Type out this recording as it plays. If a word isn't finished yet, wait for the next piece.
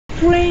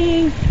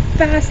praying,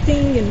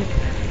 fasting, and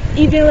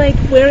even like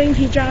wearing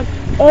hijab,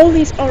 all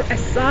these are a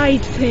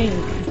side thing.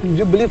 Do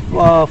you believe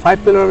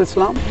 5 pillars of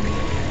Islam?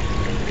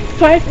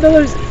 5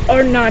 pillars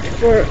are not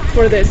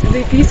for this.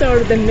 These are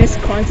the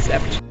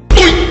misconception.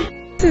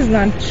 This is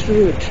not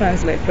true,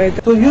 translate by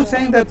the. So you're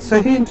saying that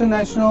Sahih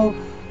International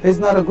is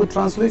not a good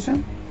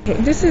translation?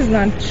 This is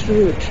not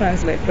true,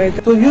 translate by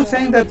the. So you're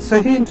saying that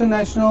Sahih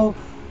International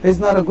is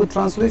not a good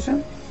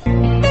translation?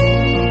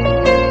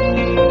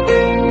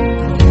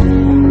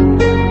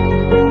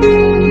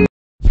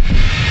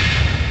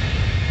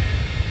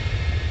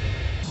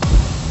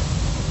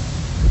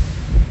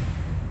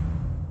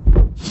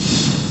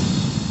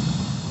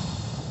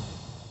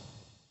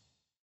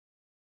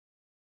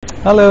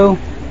 Hello,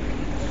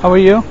 how are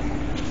you?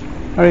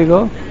 There you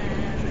go.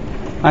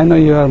 I know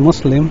you are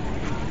Muslim.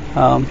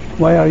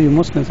 Why are you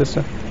Muslim,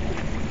 sister?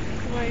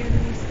 Why am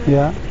I Muslim?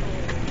 Yeah.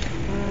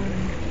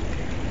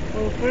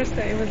 Well, first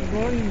I was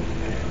born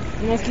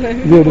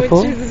Muslim,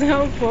 Beautiful. which is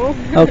helpful.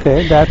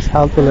 Okay, that's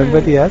helpful a little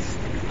bit, yes.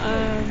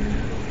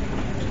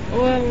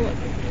 Well,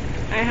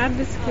 I had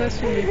this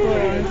question before,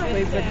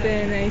 honestly, but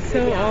then I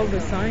saw all the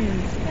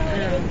signs.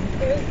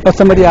 But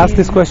somebody asked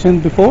this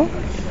question before?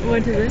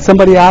 What is it?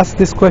 Somebody asked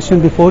this question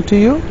before to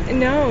you?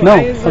 No, No,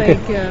 I was okay.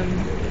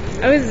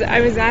 like,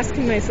 I was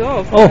asking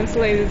myself, Oh.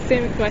 honestly, the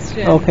same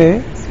question. Okay.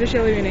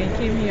 Especially when I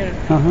came here.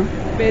 Uh-huh.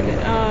 But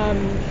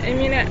I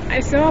mean, I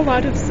saw a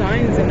lot of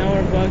signs in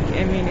our book.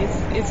 I mean,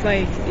 it's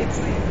like it's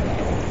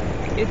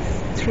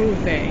true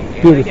thing.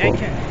 Beautiful.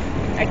 Like,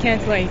 I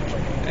can't like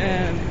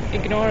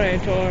ignore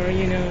it or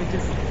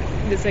just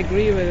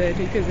disagree with it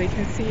because I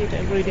can see it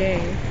every day.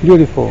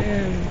 Beautiful.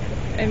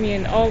 I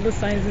mean, all the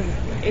signs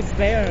it's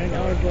there in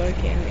our book,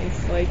 and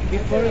it's like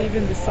before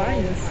even the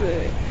science.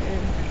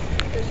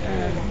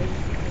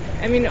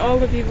 I mean, all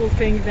the people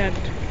think that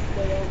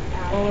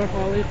our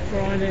Holy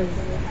Quran is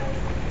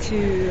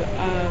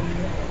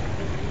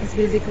it's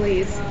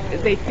basically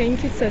they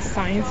think it's a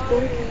science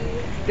book.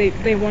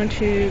 They want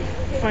to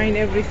find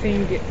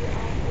everything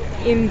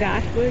in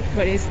that book,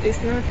 but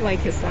it's not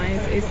like a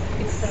science.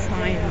 It's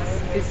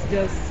science. It's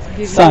just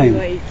gives Sign. you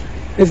like.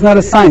 It's not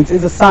a science,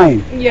 it's a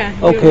sign. Yeah.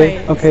 Okay,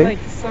 You're right. okay. It's like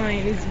a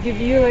sign. It's give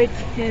you like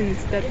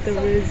hints that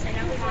there is,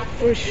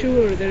 for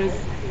sure, there is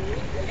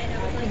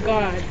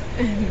God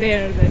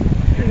there that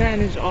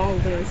manage all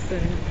this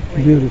and.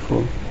 Like,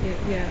 Beautiful.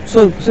 yeah.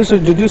 So, sister,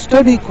 did you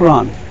study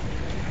Quran?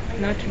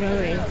 Not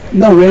really.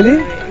 No,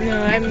 really?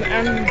 No,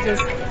 I'm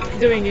just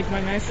doing it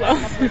by myself.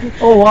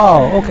 Oh,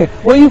 wow. Okay.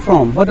 Where are you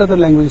from? What other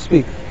language you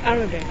speak?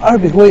 Arabic.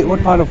 Arabic. Wait,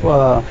 what part of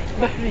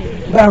Bahrain.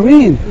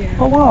 Bahrain? Yeah.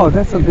 Oh, wow.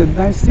 That's a good,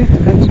 nice city,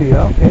 country.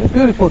 Yeah, okay,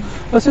 beautiful.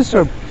 But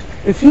sister,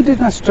 if you did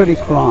not study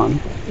Quran,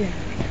 Yeah.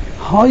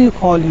 how you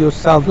call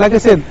yourself? Like I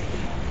said,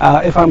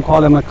 if I'm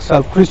calling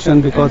myself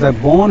Christian because I'm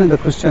born in the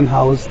Christian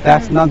house,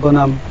 that's not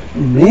gonna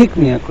make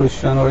me a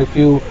Christian. Or if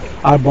you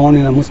are born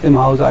in a Muslim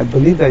house, I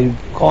believe that you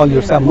call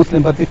yourself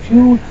Muslim. But if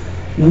you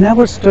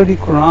never study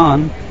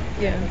Quran,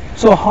 Yeah.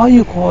 so how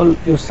you call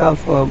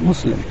yourself a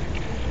Muslim?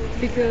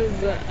 Because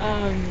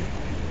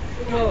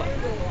well,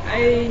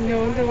 I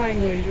know the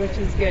language, which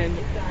is good.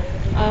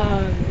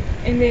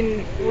 And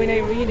then when I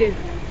read it,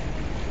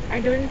 I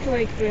don't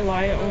like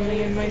rely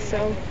only on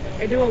myself.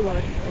 I do a lot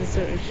of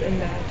research on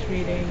that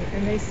reading,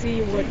 and I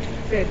see what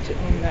fit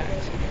on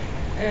that.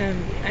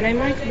 And I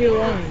might be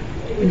wrong,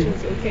 which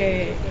is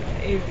okay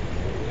if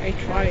I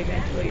tried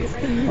at least.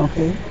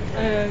 Okay.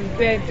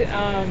 But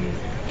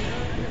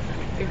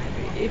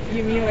if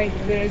you mean like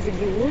there is a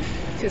group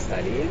to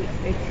study it,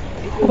 like.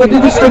 But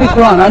did you study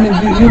Quran? I mean,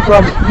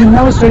 you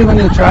never study when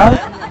you're a child?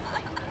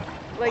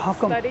 Like How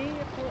come? study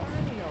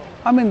Quran? No.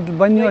 I mean,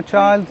 when you're a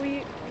child.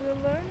 We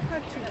learn how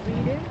to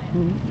read it,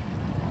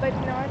 but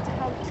not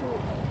how to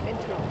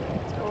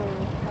interpret or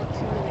how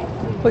to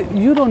like. But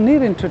you don't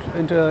need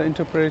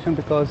interpretation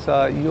because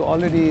you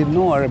already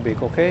know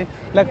Arabic, okay?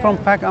 Like I'm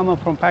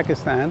from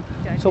Pakistan,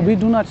 so we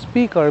do not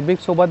speak Arabic.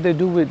 So what they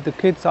do with the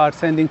kids are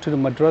sending to the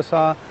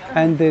madrasa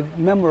and they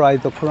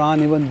memorize the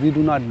Quran. Even we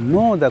do not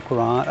know the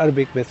Quran,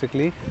 Arabic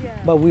basically,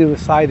 but we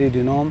recite it,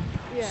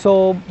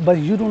 So, but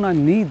you do not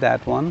need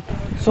that one.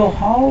 So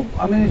how,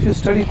 I mean, if you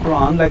study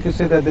Quran, like you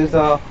say that there's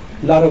a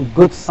lot of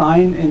good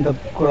sign in the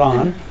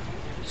Quran.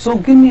 So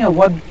give me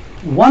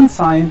one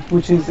sign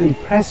which is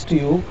impressed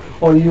you,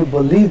 or you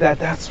believe that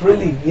that's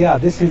really,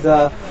 this is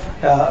I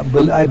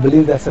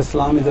believe that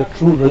Islam is a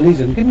true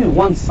religion. Give me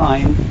one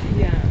sign.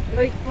 Yeah,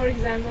 like for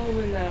example,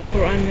 when the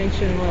Quran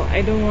mentioned, well,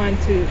 I don't want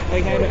to,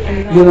 like,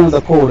 I'm not. You know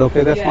the code,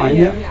 okay, that's fine,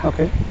 yeah.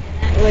 Okay.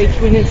 Like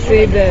when it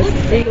said the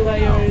 3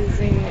 layers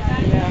in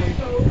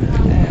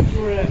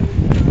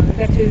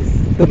that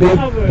is The baby.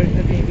 covered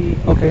the baby.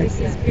 Okay. This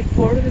is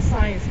before the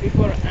science,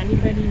 before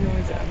anybody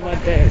knows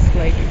about this.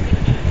 Like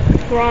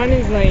Quran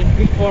is like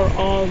before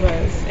all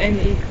this, and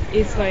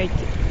it's like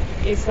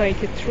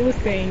a true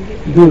thing.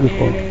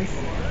 Beautiful. And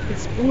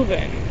it's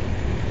proven.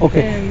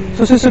 Okay.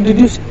 So sister,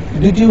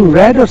 did you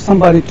read or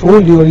somebody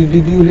told you, or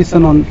did you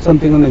listen on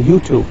something on the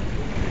YouTube?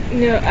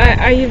 No,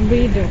 I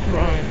read the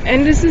Quran,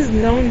 and this is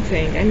known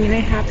thing. I mean, I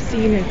have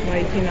seen it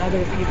like in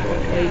other people.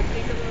 Like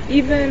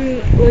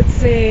even let's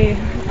say,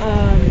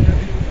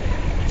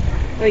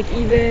 like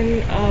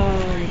even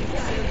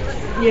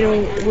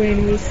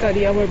when we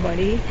study our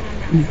body,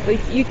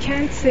 like you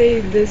can't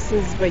say this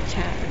is by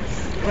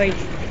chance.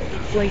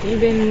 Like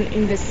even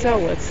in the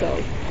cell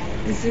itself,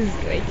 this is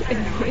like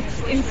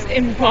it's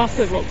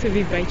impossible to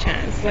be by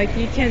chance. Like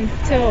you can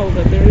tell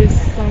that there is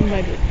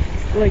somebody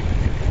like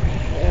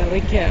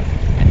a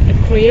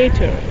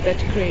creator that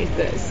creates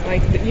this.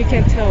 Like you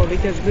can tell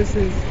because this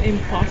is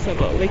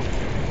impossible. Like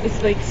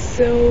it's like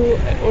so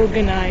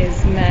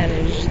organized,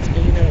 managed,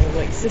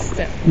 like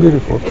system.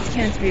 Beautiful. It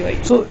can't be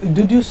like. So,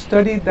 did you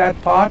study that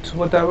part?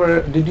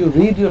 Whatever, did you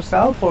read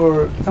yourself,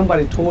 or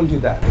somebody told you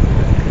that?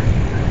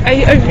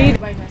 I read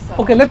by myself.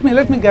 Okay, let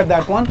me get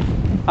that one.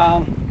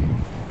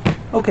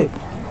 Okay,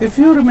 if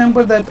you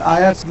remember that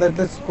ayat,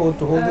 let's go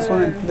to hold this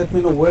one and let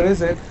me know where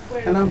is it.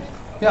 And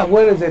yeah,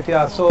 where is it?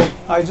 Yeah. So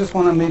I just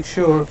want to make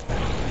sure.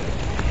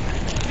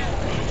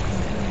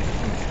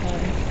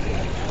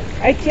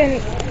 I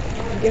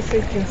guess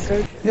I can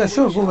search. Yeah,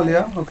 sure. Google.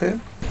 Yeah. Okay.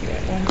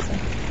 Yeah, one second.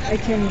 I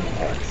can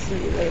see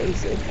where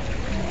is it.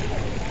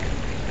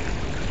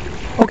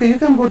 Okay, you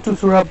can go to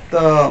Surah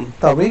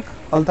Tariq,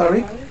 Al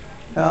Tariq,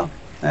 yeah,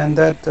 and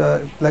that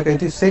like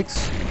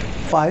 86,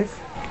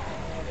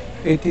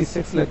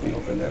 86. Let me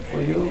open that for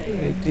you.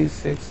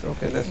 86.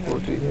 Okay, let's go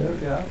to here.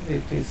 Yeah,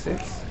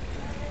 86.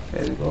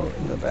 There you go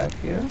in the back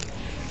here.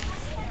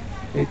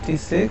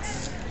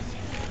 86,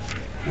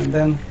 and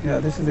then yeah,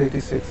 this is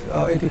 86.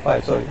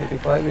 85. Sorry,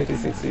 85,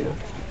 86 here.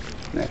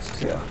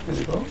 Next, yeah, there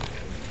you go.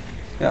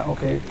 Yeah,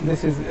 okay,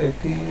 this is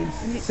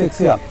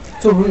 86, yeah.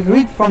 So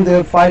read from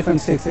there 5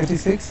 and 6,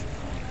 86.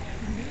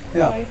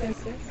 Yeah. 5 and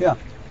 6? Yeah.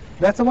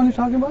 That's the one you're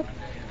talking about?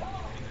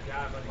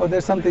 Or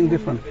there's something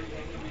different?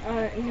 No,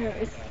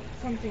 it's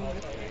something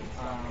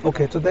different.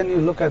 Okay, so then you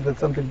look at the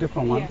something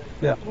different one.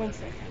 Yeah. 1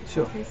 second.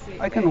 Sure. Let me see.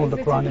 I can hold the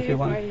Is it Quran okay if you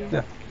want. I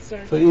Yeah.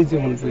 search So easy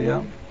for one for you,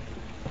 yeah.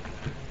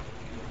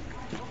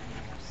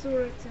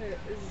 Surah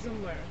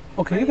Zumar.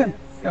 Okay, you can.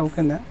 Yeah,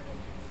 okay then.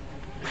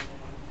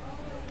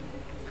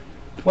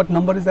 What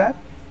number is that?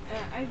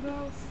 I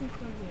will see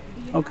from here.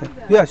 Do you Okay. have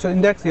that? Yeah, so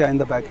index, yeah, in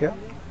the back here.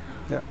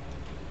 Yeah.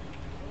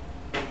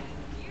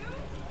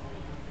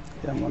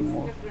 Yeah, one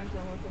more. Different a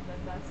little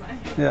bit that side.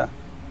 Yeah.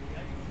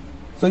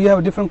 So you have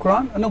a different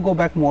Quran? No, go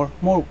back more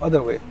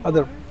other way,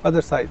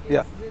 other side.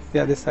 Yeah,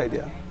 yeah, this side.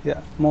 Yeah,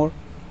 yeah, more.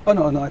 Oh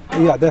no, no.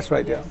 Yeah, that's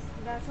right. Yeah.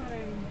 That's what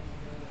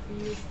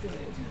I'm used to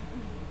it.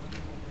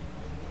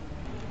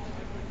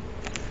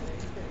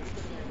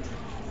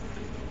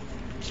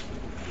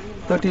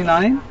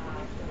 39.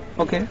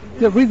 Okay.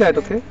 Yeah, read that.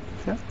 Okay.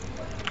 Yeah.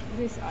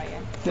 This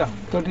ayah. Yeah.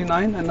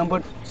 39 and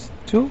number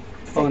 2.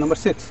 Oh, number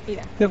 6.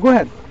 Yeah. Yeah. Go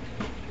ahead.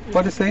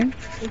 What is saying?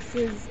 It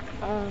says,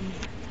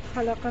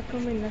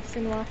 خلقكم من نفس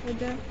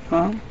واحدة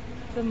Uh-huh.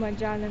 ثم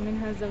جعل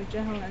منها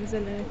زوجها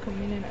وأنزل لكم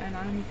من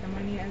الأنعام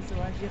ثمانية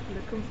أزواج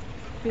يخلقكم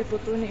في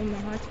بطون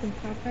أمهاتكم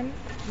خلقا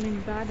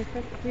من بعد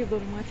في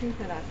ظلمات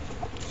ثلاث.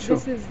 Sure.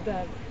 This is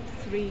the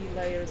 3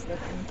 layers that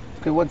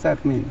Okay. What's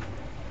that mean?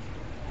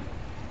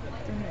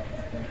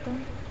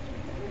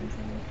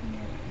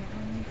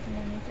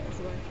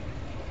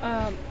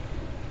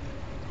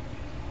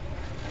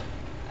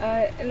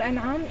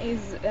 الأنعام is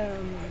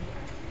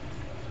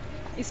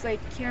it's like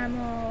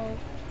camel,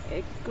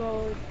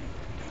 goat,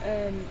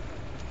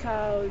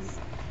 cows.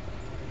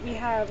 We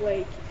have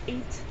like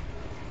 8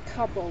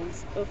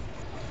 couples of,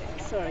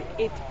 sorry,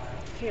 8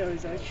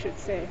 pairs, I should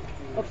say,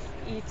 of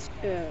each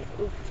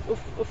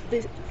of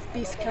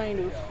this kind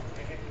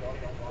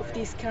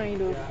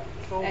of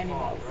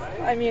animals.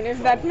 I mean,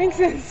 if that makes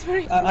sense,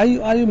 right? Are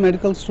you a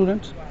medical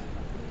student?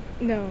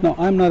 No. No,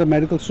 I'm not a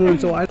medical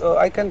student, so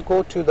I can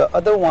go to the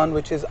other one,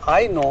 which is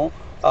I know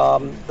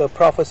the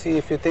prophecy.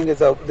 If you think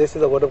this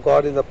is the word of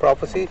God in the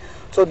prophecy,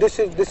 so this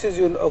is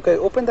you. Okay,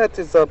 open that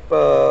is the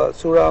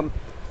Surah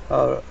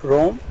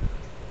Rome.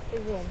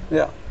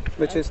 Yeah,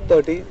 which is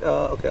 30.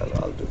 Okay,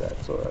 I'll do that.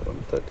 Surah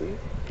Rome 30.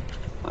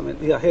 I mean,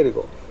 yeah, here you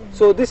go.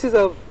 So this is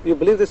you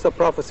believe this is a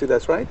prophecy,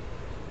 that's right?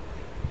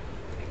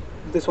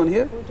 This one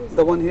here,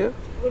 the one here.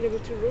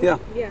 Yeah.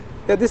 Yeah.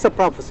 Yeah, this is a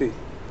prophecy.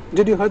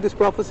 Did you heard this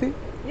prophecy?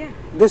 Yeah.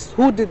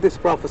 Who did this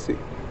prophecy?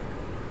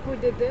 Who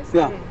did this?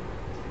 Yeah.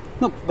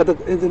 No, but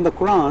it's in the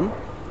Quran.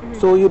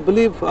 So you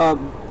believe,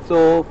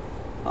 so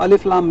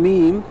Alif Lam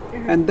Mim,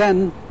 and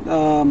then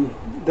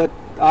that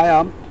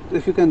ayah,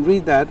 if you can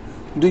read that.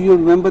 Do you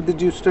remember,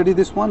 did you study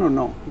this one or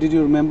no? Did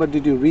you remember,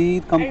 did you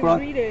read, come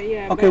across? I read it,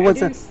 yeah, okay, but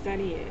what's I didn't that?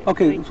 study it.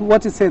 Okay, Like, so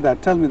what does it say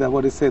that? Tell me that,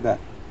 what does it say that?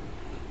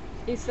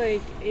 it's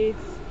like, it's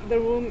the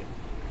Rome,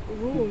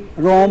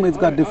 Rome is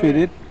got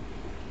defeated.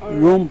 or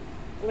Rome,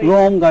 like-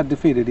 Rome got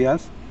defeated,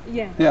 yes?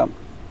 Yeah. Yeah.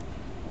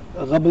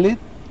 Ghablit?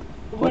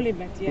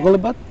 Ghalibat, yeah.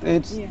 Ghalibat,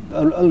 it's Yeah.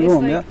 Rome, It's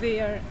like yeah? they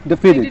are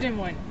Defeated. They didn't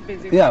win,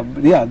 basically.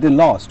 Yeah, they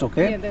lost,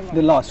 okay? Yeah,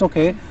 they lost,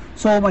 okay.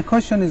 So my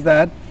question is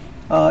that,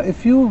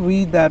 if you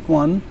read that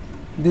one,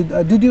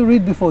 did you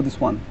read before this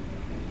one?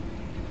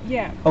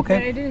 Yeah. Okay.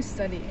 But I didn't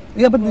study it.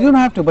 Yeah, but you don't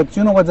have to. But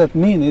you know what that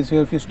means is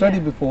if you study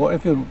Yeah. before,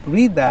 if you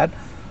read that,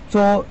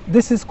 so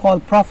this is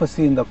called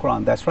prophecy in the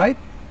Quran. That's right.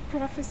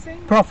 Prophecy?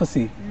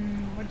 Prophecy.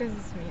 What does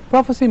this mean?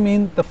 Prophecy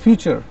means the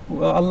future.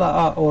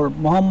 Allah or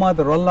Muhammad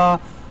or Allah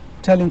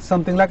telling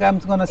something like I'm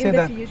going to say In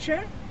the that.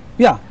 future?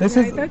 Yeah, this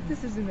No, is I thought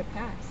this is in the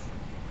past.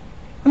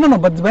 no.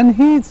 But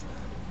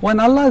when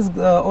Allah is,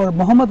 or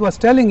Muhammad was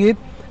telling it,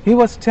 he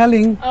was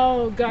telling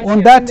Oh, gotcha.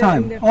 on that In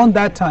time. the On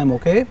that future. time,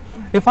 okay.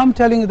 If I'm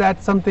telling you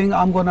that something,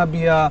 I'm gonna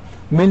be a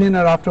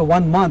millionaire after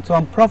 1 month, so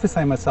I'm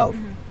prophesying myself,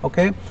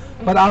 okay.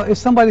 But if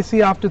somebody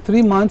see after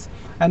 3 months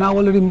and I'm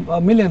already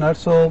a millionaire,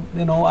 so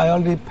you know I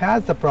already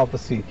passed the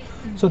prophecy.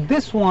 So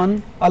this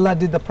one, Allah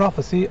did the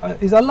prophecy.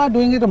 Is Allah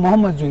doing it or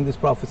Muhammad doing this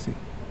prophecy?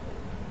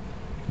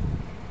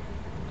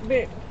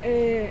 But,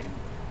 I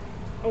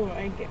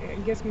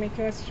guess my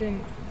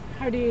question,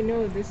 how do you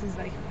know this is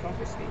like a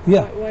prophecy?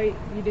 Yeah. Why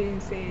you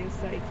didn't say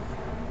it's like,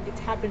 it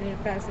happened in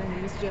the past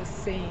and it's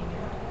just saying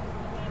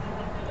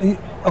it?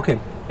 Okay,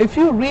 if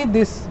you read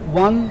this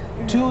 1,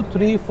 2,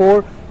 3,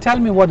 4, tell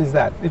me what is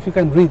that. If you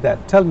can read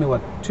that, tell me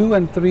what 2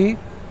 and 3.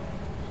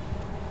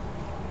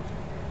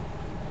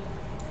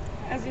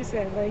 As you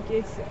said, like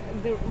it's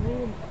the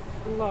room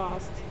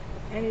lost,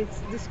 and it's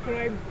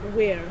described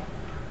where,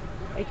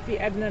 like the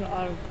Adnan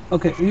al.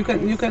 Okay, you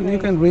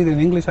can read in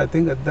English. I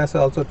think that's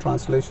also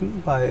translation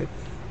by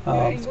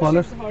English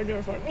scholars. is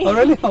harder for me. Oh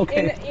really?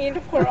 Okay. In the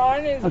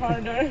Quran is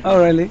harder.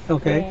 Oh really?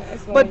 Okay. Yeah,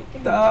 it's But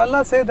like-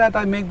 Allah said that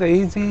I make the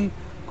easy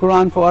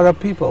Quran for Arab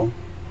people.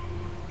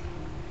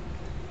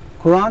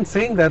 Quran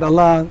saying that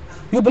Allah,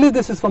 you believe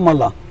this is from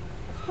Allah.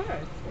 Of course,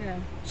 yeah.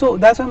 So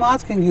that's why I'm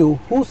asking you,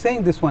 who's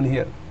saying this one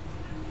here?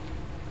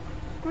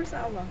 Of course,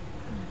 Allah.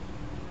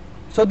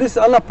 So this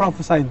Allah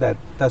prophesied that.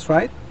 That's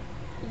right.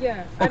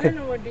 Yeah. Okay. I don't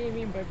know what do you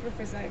mean by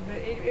prophesy, but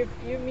if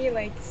you mean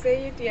like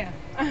say it, yeah.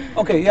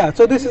 Okay, yeah.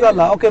 So this is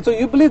Allah. Okay, so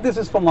you believe this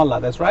is from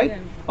Allah. That's right. Yeah.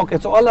 Okay,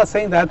 so Allah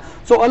saying that.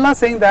 So Allah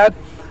saying that.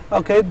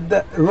 Okay,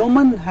 the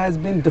Roman has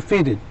been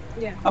defeated.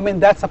 Yeah. I mean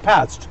that's a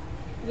past.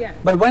 Yeah.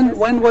 But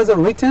when was it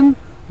written?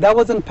 That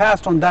wasn't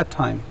passed on that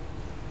time.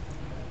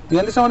 You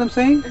understand what I'm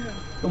saying?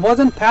 It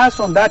wasn't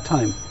passed on that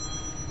time.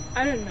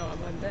 I don't know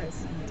about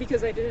this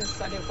because I didn't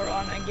study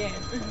Quran again.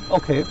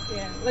 Okay.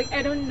 Yeah. Like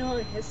I don't know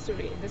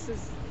history. This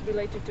is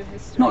related to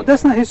history. No,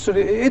 that's not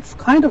history. It's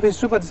kind of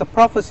history, but it's a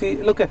prophecy.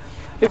 Look,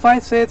 if I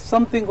said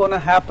something gonna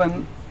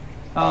happen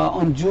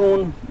on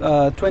June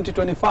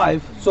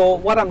 2025, so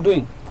what I'm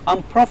doing?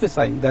 I'm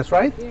prophesying. That's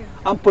right. Yeah.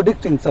 I'm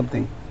predicting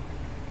something.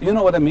 You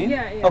know what I mean?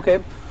 Yeah, yeah. Okay.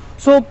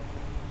 So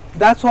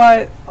that's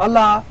why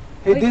Allah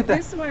He like did that.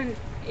 this one,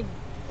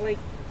 like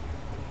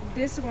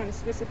this one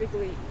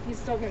specifically, he's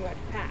talking about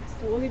past.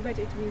 Only but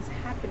it means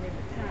happened in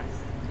the past.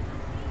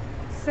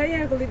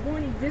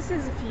 Sayaglibuni, this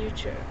is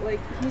future. Like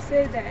he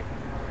said that.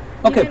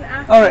 Okay. Even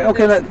after All right.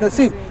 Okay. this, Let's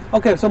see. he's saying-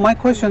 Okay. So my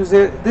question is,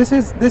 this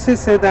is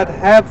said that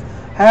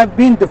have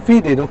been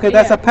defeated. Okay.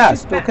 That's Yeah, a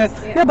past. it's Okay. past,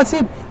 Yeah. yeah. But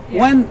see,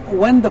 Yeah.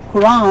 when the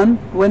Quran,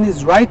 when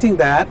he's writing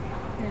that,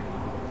 Yeah.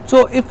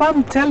 so if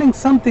I'm telling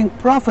something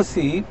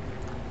prophecy,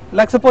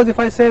 like suppose if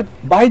I said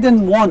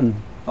Biden won,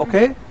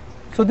 okay,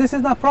 so this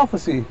is not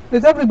prophecy.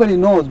 Because everybody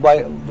knows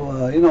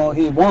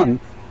he won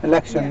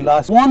election Yeah.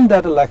 last, won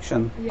that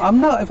election. Yeah. I'm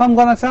not. If I'm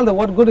gonna tell them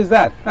what good is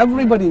that,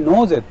 everybody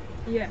knows it.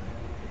 Yeah.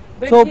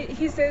 But So-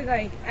 he said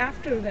like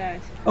after that.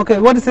 Okay,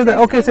 what is it that?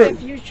 Okay, in say the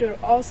future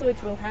also it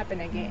will happen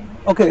again.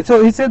 okay.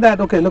 So he said that.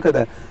 Okay, look at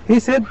that. He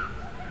said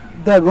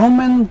the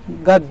Roman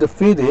got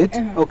defeated.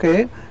 Uh-huh.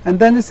 Okay, and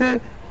then he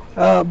said,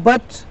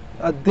 but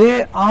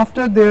they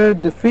after they're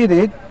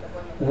defeated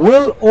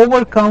will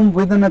overcome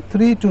within a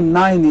 3 to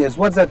 9 years.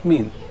 What does that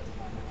mean?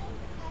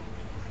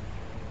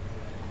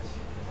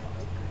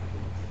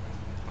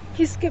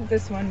 He skipped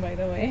this one, by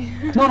the way.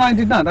 No, I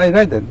did not. I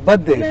read it.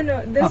 But they.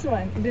 No, this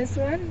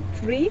one,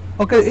 3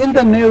 Okay, in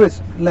the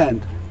nearest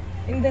land.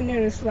 in the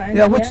nearest land.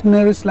 Yeah, which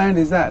nearest land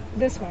is that?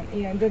 This one,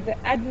 yeah. The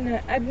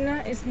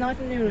Adna is not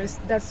nearest.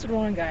 That's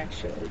wrong,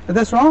 actually.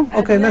 That's wrong.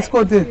 Okay, Adna let's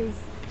go there.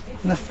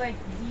 It's like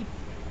deep.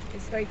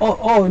 It's like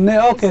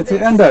Okay, It's- it's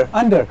it's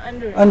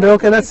under.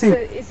 Okay, let's see.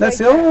 It's Let's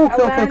see. like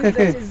Oh, a land okay.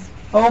 that is-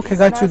 Okay, it's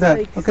got you not that.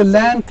 like Okay,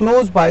 land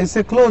close by. It's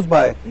a close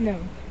by. No,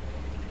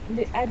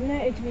 the Adna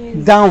it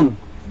means Down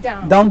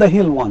down. the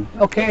hill one.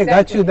 Okay, got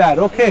Exactly. you that.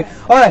 Okay, Yeah.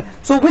 all right.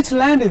 So which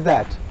land is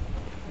that?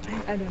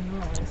 I don't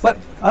know. But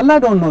Allah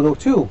don't know though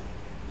too.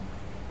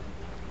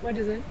 What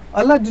is it?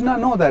 Allah did not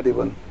know that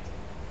even.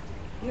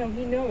 No,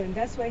 he knows.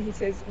 That's why he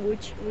says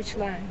which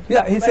land.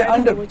 Yeah, he But said I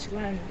don't know under. which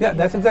land. Yeah,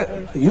 that's on exactly.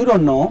 earth. You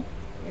don't know.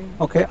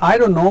 Yeah. Okay, I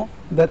don't know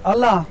that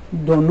Allah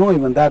don't know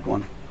even that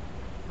one.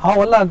 How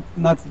Allah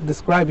not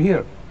describe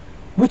here?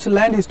 Which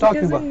land he's He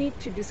talking doesn't about? need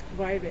to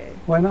describe it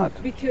Why not?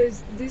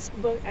 because this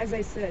book, as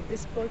I said,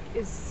 this book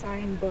is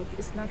science book.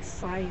 It's not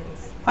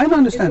science. I don't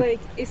understand.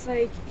 It's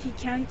like he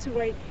can't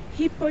write.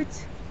 He put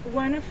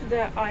one of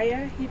the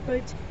ayah. He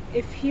put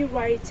if he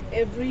writes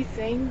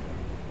everything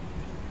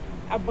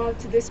about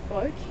this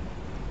book,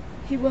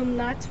 he will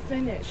not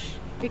finish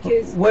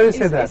because Where is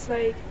it it's, at? it's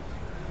like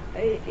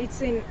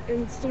it's in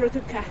Surah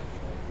Al-Kahf.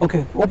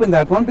 Okay, open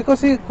that one because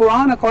see,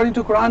 Quran, according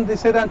to Quran, they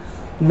say that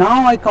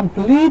now I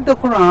complete the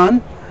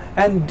Quran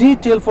and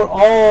detail for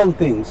all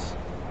things.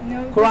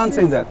 No, Quran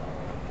saying that.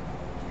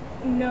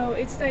 No,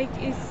 it's like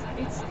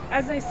it's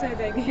as I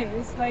said again.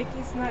 It's like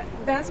it's not.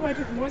 That's what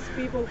most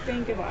people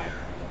think about,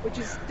 which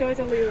is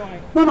totally wrong.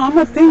 No, no, I'm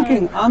not It's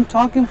thinking. I'm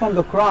talking from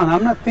the Quran.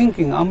 I'm not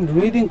thinking. I'm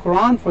reading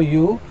Quran for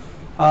you.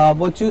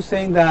 What you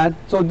saying that?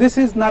 So this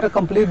is not a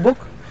complete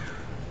book.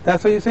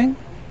 That's what you're saying.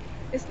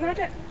 It's not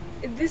a.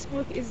 This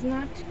book is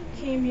not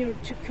came here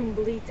to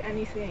complete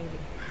anything.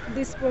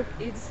 This book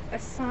is a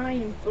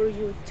sign for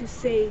you to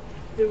say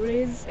there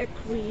is a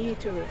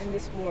creator in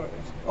this world.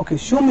 Okay,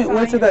 show me.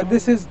 What's it that?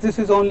 This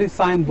is only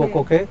sign book. Yeah.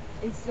 Okay.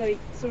 It's like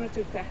Surah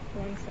Al-Kahf.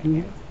 1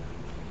 second.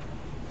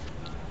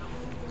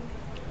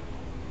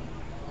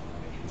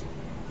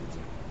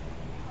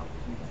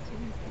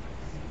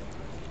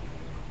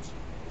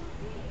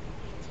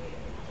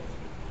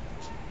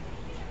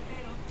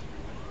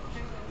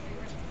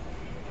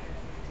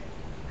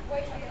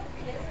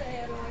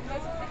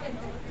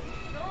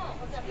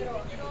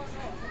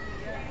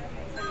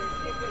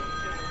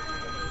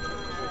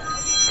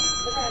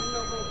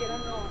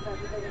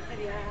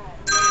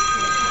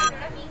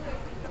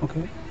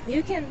 Okay.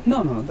 You can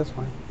No, no, no. That's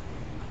fine.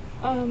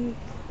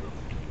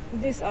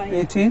 this ayah.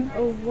 18.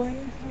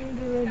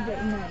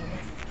 109.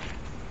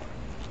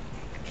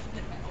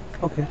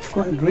 Okay,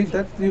 go ahead. Read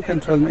that. You can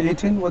tell me.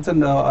 18. What's in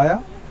the ayah?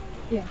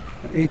 Yeah.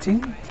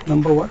 18.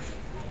 Number what?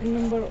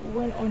 Number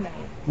 109.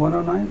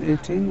 109.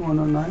 18.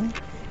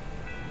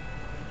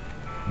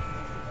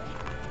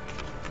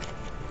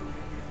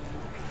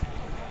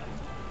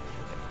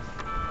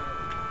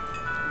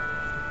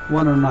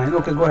 109.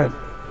 Okay, go ahead.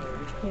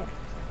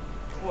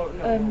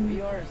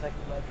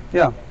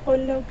 Yeah.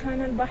 قل لو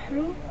كان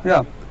البحر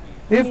Yeah.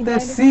 If the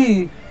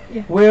sea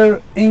Yeah.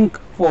 were ink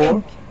for,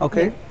 Ink.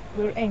 okay,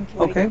 we're ink,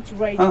 like okay. to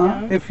write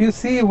down If you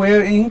see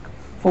where ink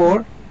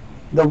for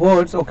the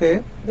words,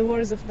 okay, the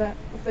words of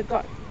the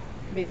God,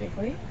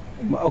 basically.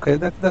 okay,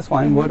 that's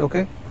fine. Word,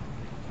 okay.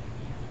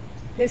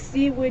 The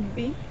sea would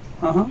be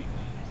Uh huh.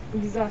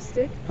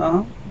 exhausted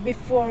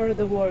before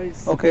the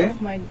words Okay.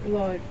 of my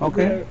Lord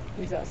Okay. were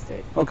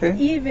exhausted. Okay.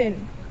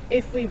 Even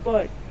if we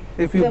brought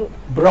If you the-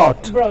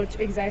 brought,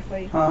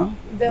 exactly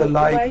the the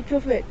like, like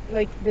of it,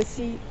 like the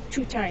sea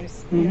 2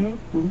 times, you Mhm, know,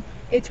 mhm.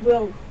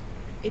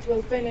 it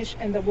will finish,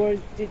 and the word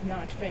did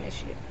not finish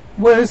yet.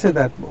 Where is it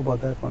that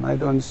about that one? I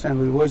don't understand.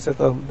 Where is it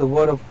the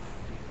word of?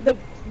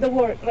 The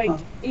word, like Huh.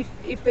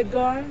 if the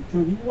God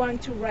Mhm. want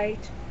to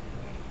write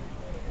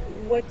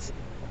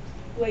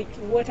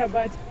what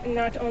about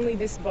not only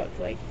this book,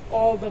 like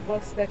all the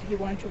books that he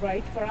want to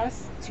write for us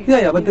to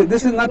Yeah, but you know,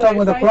 this to is not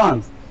talking about the clarify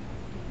Quran. things.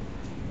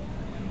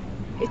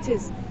 It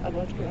is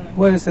about Quran.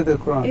 Where is it the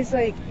Quran? It's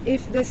like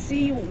if the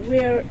sea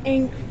were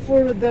ink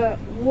for the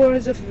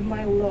words of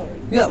my Lord.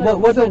 Yeah, It's like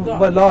what the of God.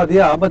 but Lord?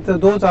 Yeah, but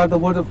those are the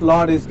words of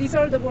Lord. Is These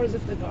are the words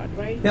of the God,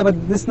 right? yeah,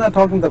 but this is not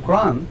talking the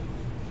Quran.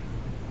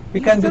 It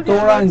He's can be talking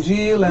Torah, about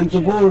Injil, and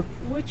which- Zabur.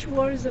 Which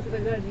words of the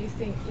God do you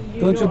think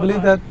Don't you know believe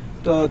about?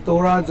 that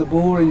Torah, Zabur,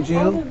 All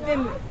Injil? of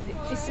them,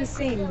 it's the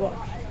same book.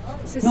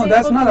 It's the No, same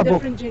that's book not in a book.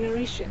 different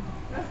generation.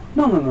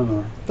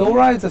 No.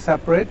 Torah is a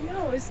separate.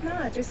 No, it's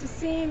not. It's the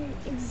same,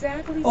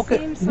 exactly Okay.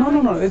 same size.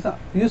 No. It's not.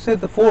 You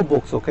said the 4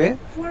 books. Okay.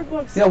 4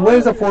 books. Yeah. all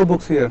Where's the of 4 them.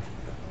 books here?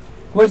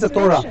 Where's the It's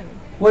Torah? mentioned.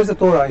 Where's the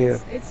Torah here?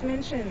 It's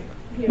mentioned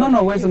here.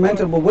 No. Where's the before.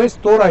 mention? But where's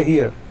Torah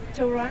here?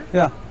 Torah?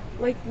 Yeah.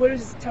 Like,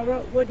 where's Torah?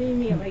 What do you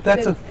mean? Like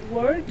That's the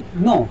word?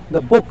 No,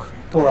 the book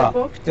Torah. The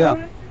book Yeah.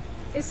 Torah?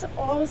 It's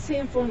all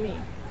same for me.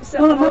 It's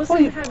No, all not for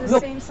you. have the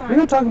Look, same sign. we're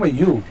not talking about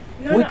you.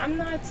 No, We- I'm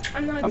not.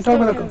 I'm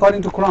talking about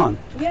according to Quran.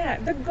 Yeah,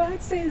 the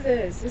God says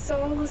this. It's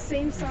all the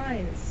same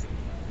signs.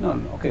 No.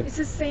 Okay. It's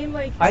the same,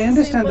 like. I it's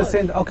understand the book.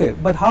 same. Okay,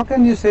 but how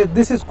can you say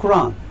this is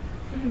Quran?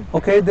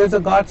 Okay, there's a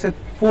God said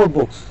 4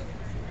 books.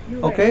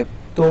 You're Okay, right.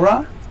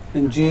 Torah,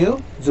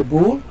 Injil,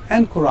 Zabur,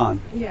 and Quran.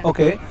 Yeah.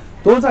 Okay,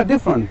 those are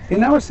different. He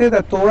never say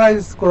that Torah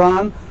is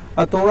Quran,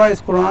 Torah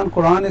is Quran,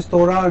 Quran is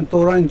Torah, and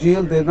Torah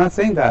Injil. They're not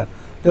saying that.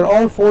 They're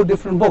all 4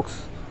 different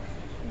books.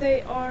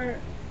 They are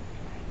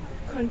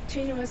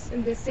continuous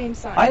in the same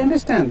sign. I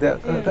understand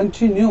they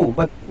continue,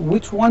 but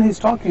which one he's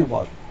talking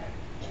about?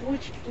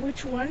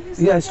 Which one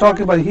is? Yeah, he's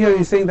talking about here.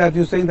 He's saying that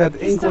you're saying that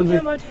He's ink will talking be.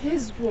 about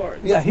his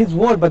words. Yeah, his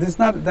word, but it's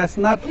not. That's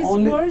not His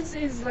only. words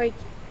is like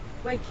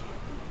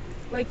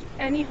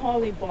any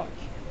holy book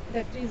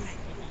that is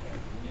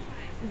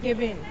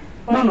given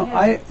by No,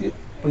 him.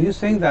 you're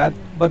saying that,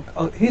 but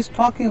he's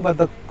talking about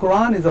the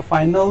Quran is a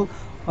final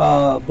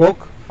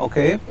book,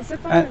 okay? It's a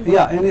final book.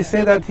 Yeah, and he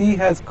say that he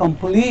has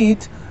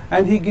complete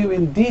and he give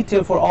in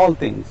detail for all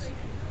things.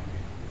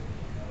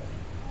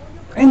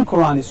 In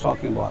Quran he's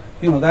talking about.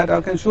 You know that,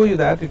 I can show you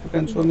that, if you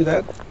can show me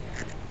that.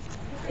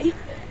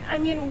 I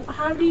mean,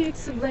 how do you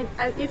explain,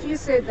 if you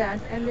say that,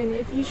 and then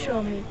if you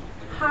show me,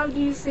 how do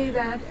you say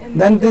that? And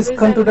Then there this is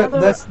contradict.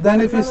 another-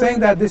 Then if you're another- saying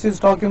that this is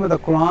talking about the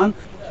Quran,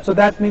 so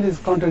that means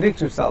it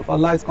contradicts itself.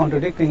 Allah is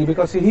contradicting it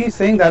because he's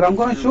saying that. I'm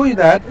going to show you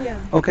that. Yeah.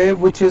 Okay,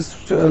 which is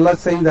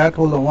let's say that.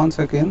 Hold on one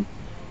second.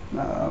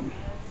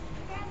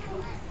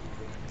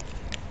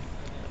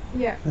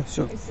 Yeah. Yeah,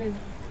 sure. It says,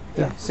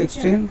 Yeah,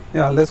 16.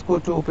 Yeah, let's go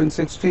to open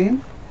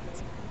 16.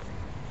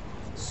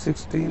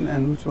 16,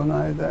 and which one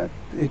I that?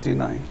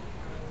 89.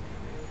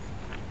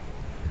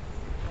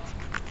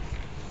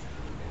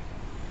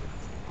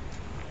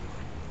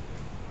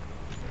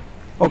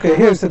 Okay,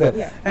 here's the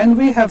Yeah. and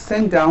we have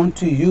sent down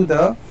to you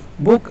the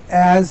book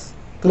as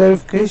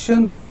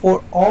clarification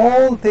for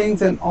all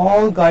things and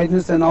all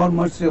guidance and all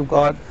mercy of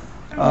God.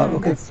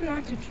 Okay. That's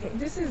not true.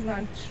 This is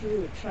not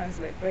true.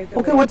 Translate by the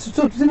Okay, way. what's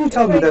so? Didn't you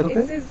tell me Like, that? it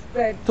Okay. says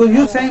that. So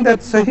you're saying that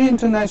Sahih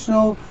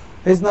International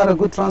is not a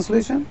good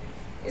translation?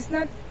 It's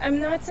not. I'm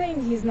not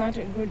saying he's not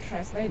a good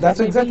translator. That's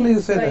Maybe exactly you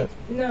he's said like,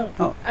 No.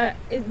 Oh.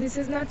 This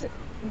is not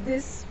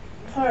this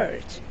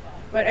part.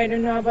 But I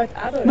don't know about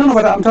others. No,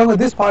 but I'm talking about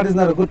this part is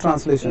not a good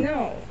translation.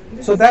 No.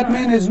 this So is that not.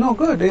 means it's no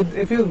good.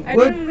 If you I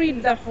good, didn't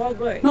read the whole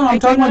book. No, I'm I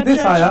talking about cannot this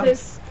judge ayah.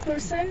 this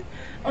person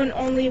on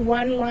only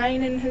one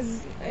line in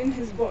his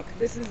book.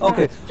 This is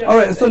okay. not All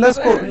right. So let's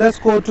go. justice. Let's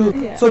go to.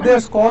 Yeah. So their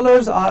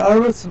scholars are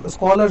Arabic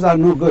scholars are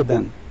no good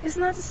then. It's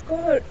not a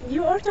scholar.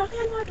 You are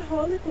talking about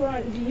Holy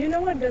Quran. Do you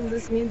know what does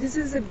this mean? This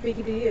is a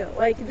big deal.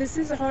 Like, this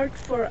is hard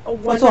for a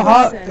one So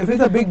how person. if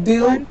it's a big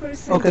deal? One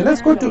person Okay. to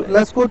Let's go to handle it.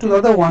 let's go to the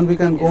other one. We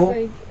can It's go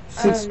like,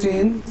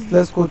 16.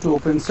 Let's go to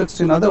open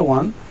 16. Other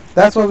one.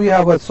 That's why we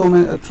have so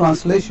many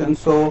translations.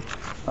 So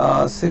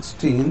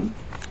 16,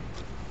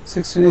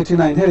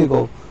 1689. Here you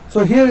go.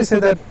 So here it says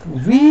that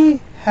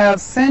we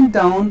have sent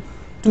down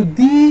to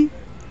thee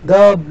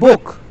the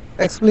book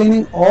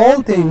explaining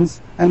all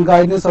things and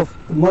guidance of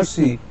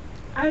mercy.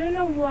 I don't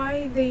know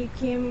why they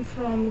came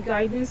from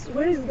guidance.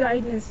 Where is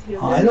guidance here?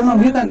 I don't know.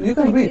 You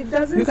can Like, read. It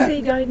doesn't You can-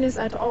 say guidance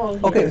at all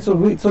here. Okay,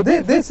 so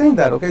they're saying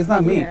that. Okay, it's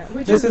not me. Yeah,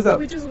 which This is a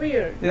which is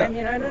weird. Yeah. I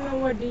mean, I don't know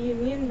what do you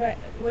mean by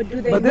what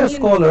do they but mean. they're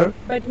scholar,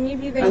 But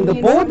maybe they and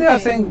mean both they are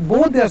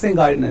something. saying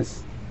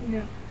guidance.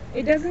 No,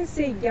 it doesn't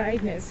say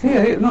guidance.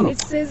 Here, no.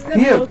 It says the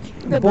Here, book.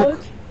 The book.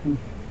 book.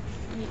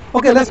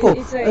 Okay, let's go.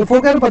 It's like-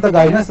 Forget about the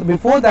guidance.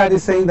 Before that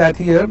is saying that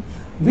here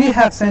we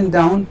have sent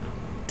down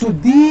to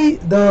thee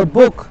the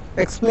book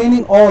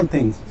explaining all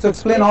things. So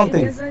explain all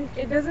things.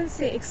 It doesn't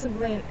say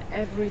explain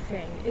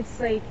everything. It's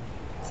like,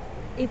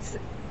 it's,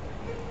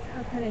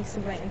 how can I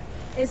explain?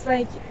 It's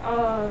like,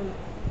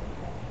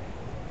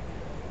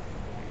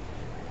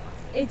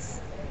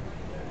 it's,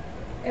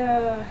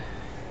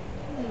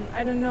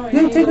 I don't know. in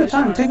Yeah, take your English,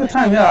 time. Take your honestly.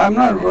 time. Yeah, I'm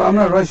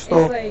not rushed. It's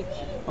So like,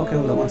 okay,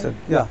 hold on one second.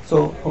 Yeah.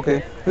 So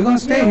okay, we're gonna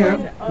stay here.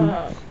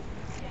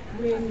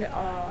 When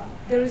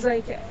there's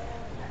like,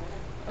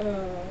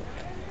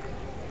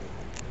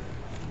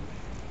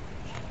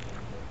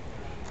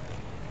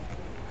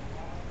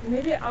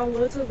 maybe a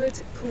little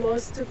bit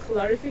close to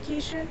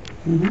clarification.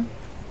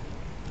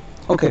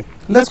 Okay,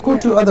 let's go Yeah.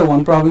 to other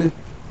one probably.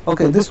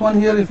 Okay, this one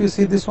here, if you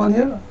see this one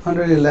here,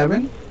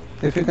 111,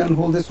 if you can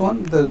hold this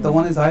one, the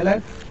one is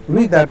highlight,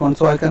 read that one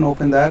so I can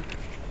open that.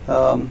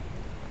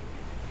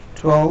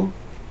 12,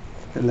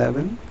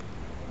 11,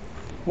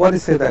 what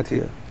is say that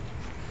here?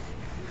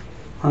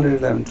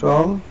 111,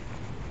 12,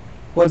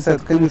 what is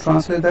that? Can you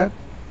translate that?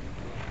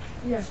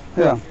 Yeah.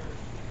 Yeah.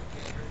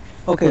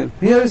 Okay,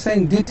 here is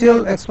saying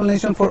detailed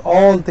explanation for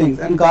all things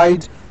and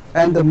guide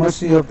and the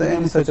mercy of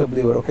any such a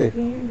believer. Okay.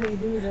 They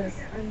do this.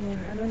 I mean,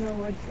 I don't know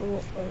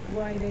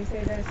why they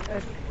say that,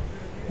 but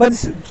But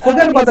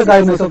forget about the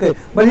guidance, okay.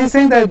 But he's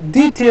saying that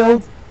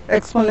detailed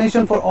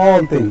explanation for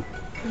all things.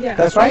 yeah.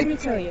 That's right? Let me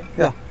tell you.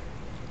 Yeah.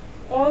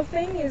 All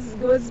thing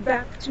goes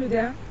back to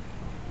the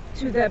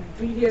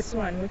previous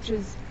one, which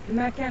is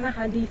makana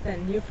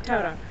hadithan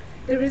yuftara.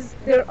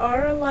 There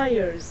are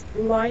liars,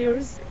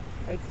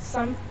 like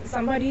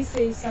somebody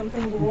says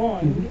something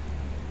wrong,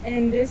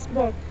 and this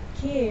book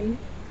came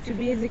to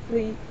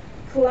basically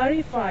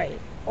clarify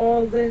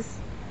all the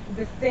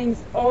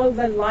things, all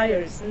the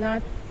liars.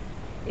 Not,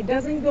 it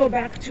doesn't go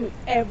back to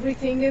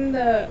everything in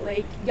the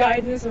like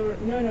guidance or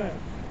no.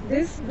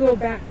 This go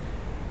back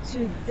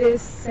to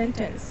this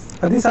sentence.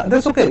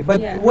 That's okay.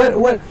 But Yeah.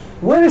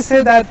 where is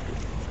say that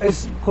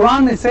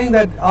Quran is saying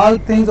that all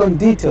things on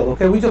detail,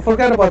 okay? We just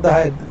forget about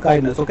the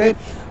guidance, okay?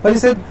 But he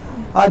said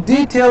a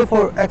detail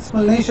for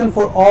explanation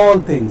for all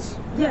things.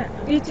 Yeah,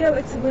 detailed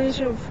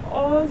explanation of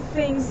all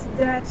things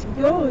that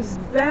goes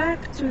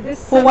back to this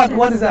For sentence.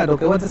 what is that?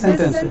 Okay, what's the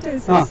sentence? This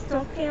sentence Ah. is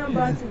talking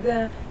about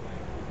the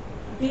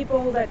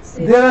people that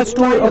say There are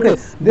story. Okay,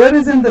 liars. there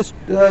is in the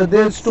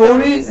their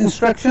story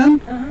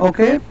instruction. Uh-huh.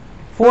 Okay,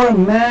 for a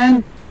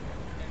man.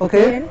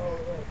 Okay, And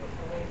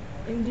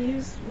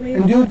induced with,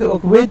 endued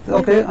with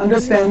okay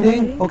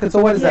understanding. Okay,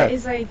 so what is yeah, that?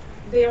 it's like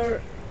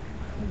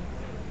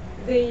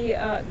they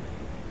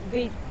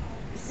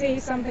say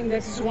something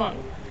that's wrong,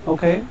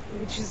 Okay,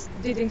 which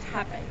didn't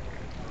happen.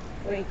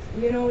 Like,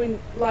 in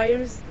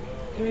liars,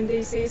 when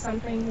they say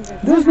something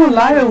that there's no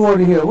liar word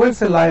here. Where's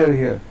the liar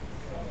here?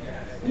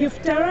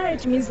 Yuftara,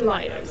 it means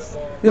liars.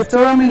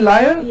 Yuftara mean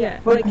liar? Yeah,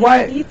 But like why?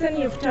 hadith and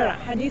yuftara.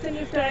 Hadith and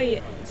yuftara,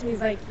 it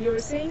means like you're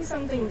saying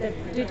something that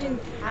didn't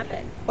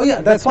happen. Oh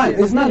yeah, that's fine.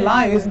 It's not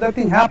lying. It's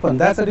nothing happened.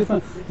 That's a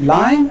different.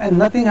 Lying and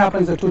nothing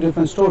happens are two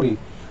different story.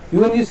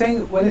 When you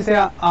say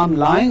I'm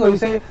lying, or you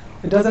say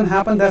it doesn't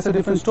happen, that's a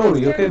different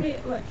story, It can okay?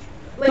 be like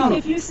No, no.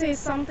 if you say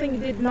something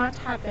did not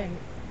happen,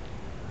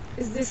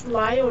 is this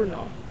lie or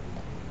no?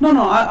 No,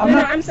 no, I'm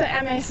No, not.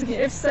 I'm asking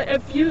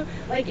if you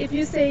like if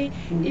you say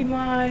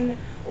Iman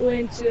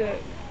went to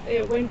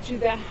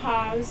the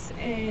house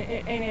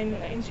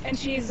and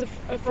she's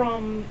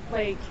from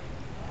like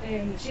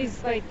and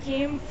she's like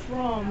came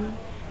from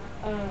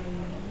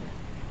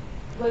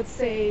let's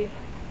say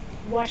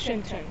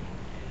Washington.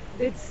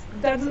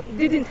 That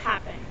didn't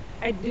happen.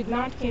 I did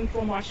not came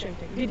from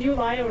Washington. Did you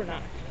lie or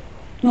not?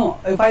 No,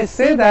 if I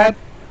say that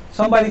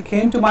somebody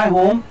came to my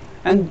home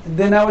and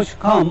they never should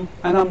come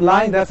and I'm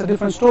lying, that's a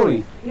different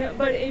story. No,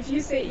 but if you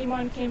say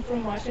Iman came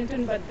from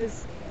Washington, but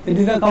this It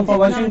didn't come from did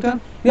not-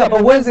 Washington? Yeah,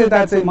 but where is it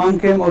that say man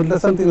came or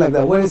something like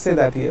that? Where is it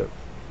that here?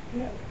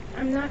 No,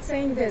 I'm not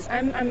saying this.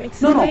 I'm No,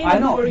 explaining I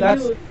know. for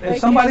That's you. if Like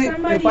somebody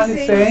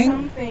saying saying,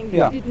 something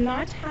yeah. did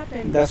not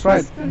happen. That's right.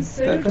 It's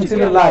considered,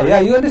 Consider lie. Yeah,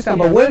 you understand.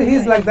 But where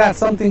he's like that,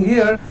 something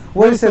here,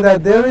 where he said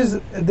that there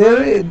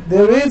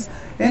is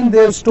in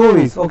their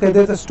stories. Okay,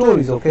 there's a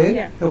stories. Okay,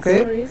 Yeah, okay.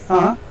 stories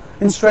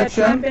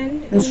Instruction, that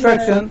happened in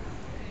instruction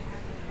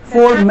that for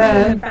happened in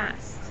man. the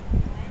past.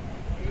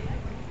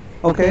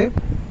 Okay,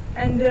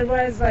 And there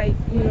was like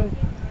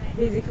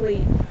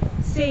basically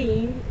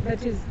saying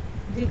that is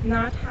did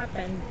not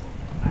happen.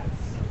 I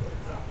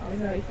don't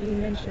know if you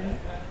mentioned.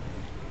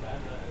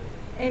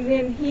 And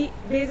then he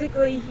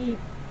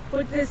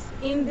put this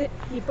in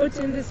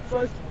this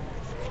book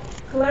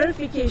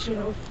clarification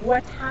of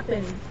what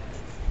happened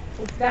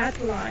of that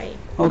lie.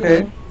 you Okay.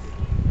 know.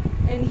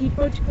 And he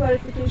put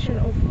clarification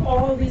of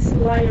all these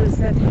liars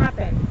that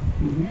happened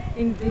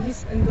in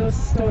those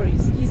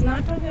stories. He's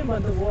not talking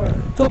about the war.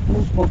 so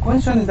the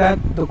question is that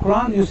the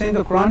Quran. You're saying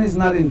the Quran is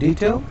not in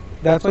detail.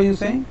 That's what you're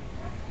saying.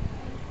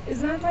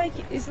 It's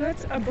not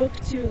a book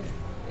to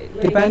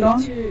like, Depend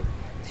on?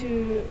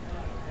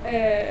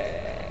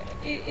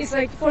 It's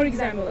like, for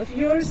example, if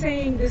you're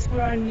saying this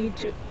Quran need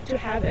to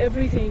have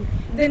everything,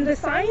 then the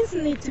science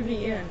need to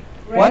be in,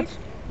 right? What?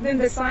 Then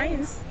the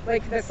science,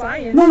 like the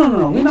science, No,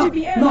 we're need not. to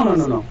be in. No.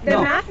 also. The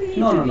math need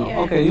to be in.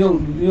 Okay,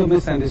 you're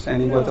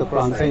misunderstanding what the No,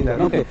 Quran sorry. saying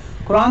that. Okay,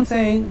 Quran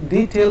saying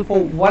detail for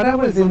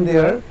whatever is in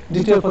there,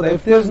 detail for that.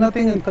 If there's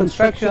nothing in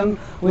construction,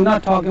 we're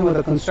not talking about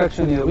the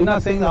construction here. We're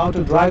not saying how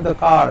to drive the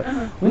car.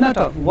 We're not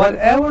talking.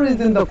 Whatever is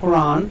in the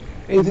Quran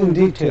is in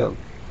detail.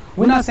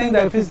 We're not saying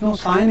that if there's no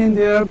sign in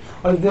there,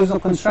 or if there's no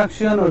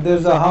construction, or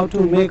there's a how to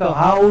make a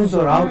house,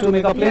 or how to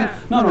make a plane. Yeah.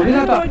 No, I we're not don't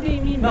know talking. what they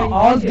mean No, by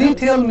all details.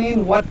 detail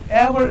mean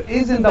whatever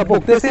is in the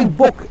book. They say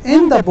book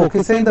in the book.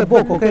 It's in the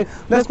book. Okay,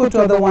 let's go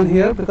to other one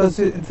here because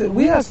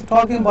we are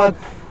talking about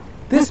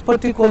this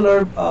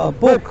particular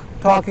book.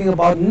 Talking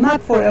about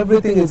not for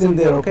everything is in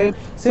there. Okay,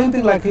 same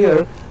thing like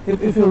here.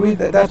 If you read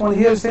that one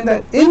here, saying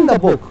that in the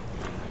book,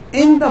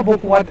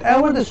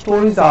 whatever the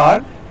stories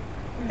are,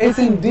 it's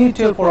in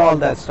detail for all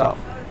that stuff.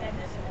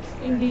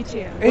 In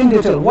detail. In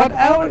detail,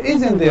 whatever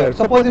is in there.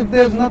 Suppose if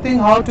there's nothing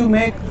how to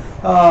make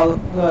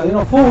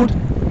food,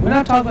 we're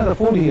not talking about the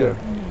food here.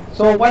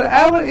 So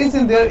whatever is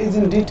in there is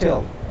in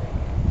detail.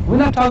 We're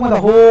not talking about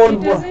the whole.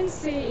 It doesn't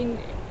say in.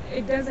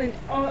 It doesn't.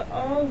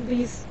 All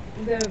these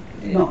the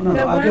No,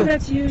 the I one give-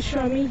 that you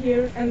show me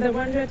here and the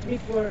one that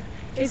before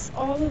is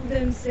all of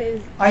them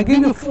says I give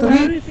you three.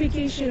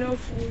 clarification of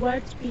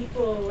what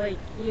people like.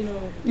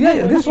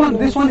 Yeah. what This one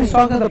people is say.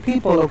 talking to the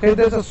people. Okay.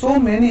 There's a so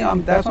many.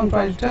 That's what I'm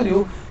trying to tell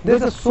you.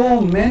 There's a so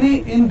many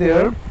in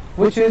there,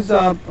 which is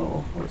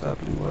what's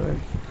happening? Where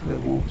they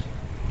moved.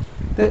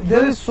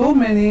 There is so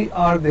many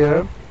are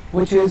there,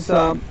 which is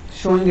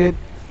showing it.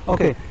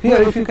 Okay.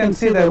 Here, if you can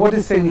see that, what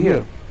is saying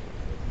here?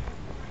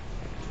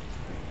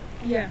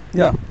 Yeah.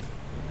 Yeah.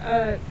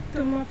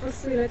 ثم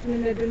فصلت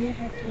من لدن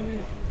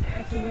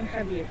حكيم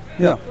خبير.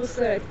 Yeah.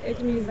 فصلت,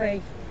 it means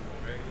like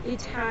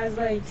it has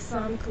like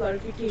some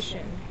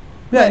clarification.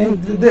 Yeah,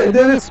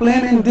 they're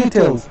explained in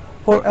details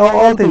for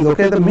all things.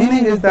 Okay, the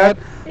meaning is that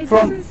It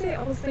from. doesn't say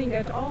all thing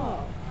at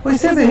all. Well, it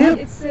says It it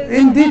here says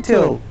in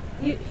detail.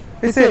 you-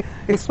 It says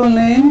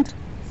explained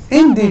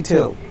in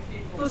detail.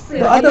 فصلت,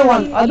 The other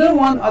in-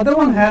 other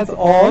one has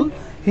all.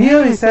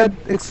 Here he said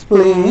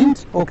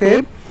explained.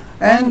 Okay,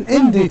 and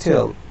in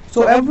detail.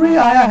 So every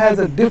ayah has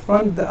a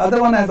different. The other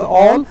one has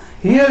all.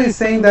 Here he's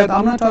saying that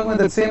I'm not talking about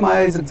the same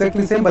ayah is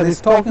exactly the same, but he's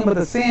talking about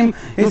the same.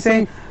 He's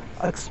saying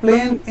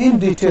explain in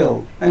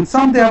detail, and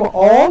some they have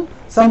all,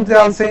 some they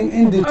are saying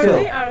in Are they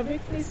detail.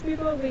 Arabic, these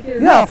people?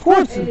 Because Yeah, of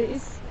course.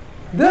 It's,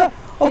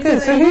 Okay,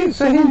 It's like-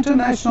 Sahih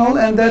International,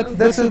 and that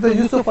this is the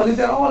Yusuf Ali.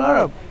 They're all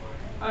Arab.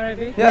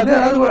 Arabic. Yeah, they're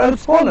Arab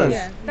scholars.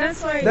 Yeah,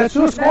 that's why. That's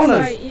your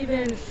scholars.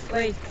 That's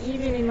why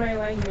even in my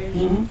language,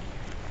 Mhm.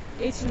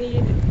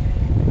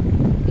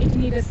 it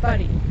need a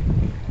study.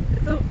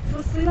 So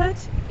Fusilat,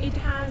 it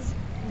has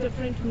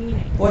different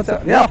meanings. What's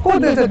that? Yeah, of course,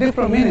 there's a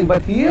different meaning,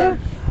 but here,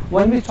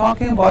 when we're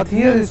talking about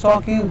here, is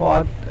talking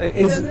about It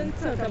is doesn't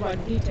talk about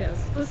details.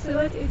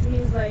 Fusilat, it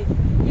means like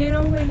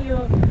when you,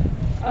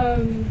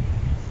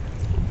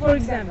 for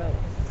example,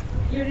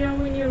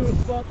 when your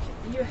book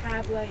you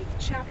have like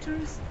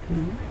chapters.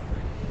 Mhm.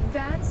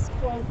 That's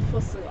called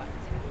Fusilat.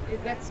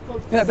 That's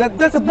called. Yeah,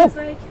 that's a It means book.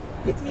 like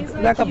it means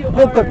Like a you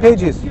book of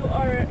pages. You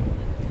are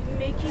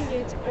making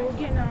it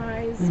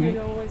organized. You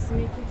know, it's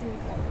making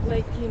it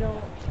like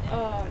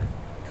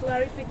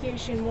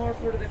clarification more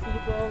for the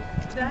people.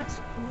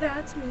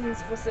 That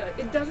means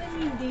facility. It doesn't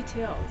mean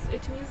details.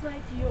 It means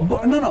like you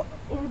are No.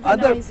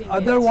 organizing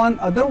Other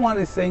one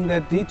is saying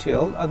that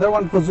detail. Other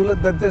one,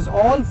 Fuzula, that there's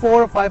all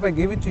 4 or 5. I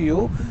give it to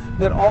you.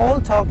 They're all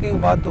talking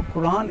about the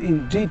Quran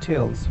in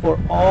details for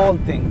all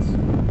things.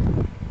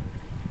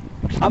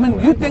 I mean,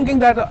 you thinking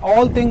that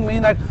all things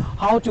mean that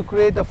how to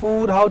create the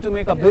food, how to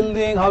make a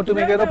building, how to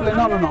make No,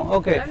 aeroplane? No.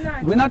 Okay, I'm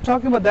not. we're not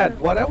talking about that.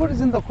 Whatever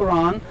is in the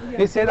Quran, Yeah.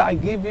 He said, I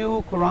give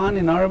you Quran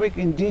in Arabic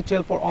in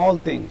detail for all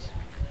things.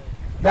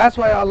 That's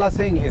why Allah is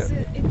saying here.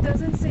 It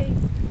doesn't say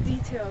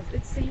details.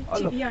 It's saying Oh,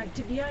 look. tibyan.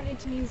 Tibyan,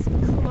 it means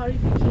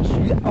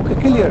clarification. Yeah, okay,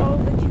 clear. For all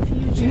the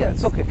confusion.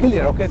 Yes, okay,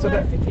 clear. Okay, so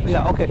that, Clarification,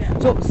 yeah, okay. yeah.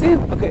 So see,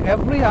 okay,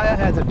 every ayah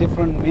has a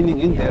different meaning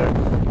in there.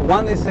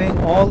 One is saying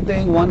all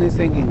things, one is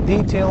saying in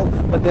detail,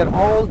 but they're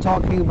all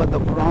talking about the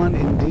Quran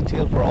in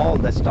detail for all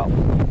that stuff.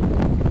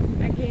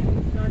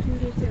 Again, not in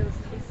details.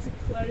 It's a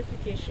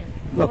clarification.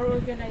 Look, More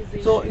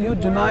organization. So you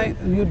deny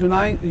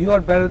you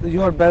are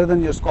better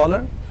than your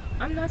scholar.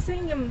 I'm not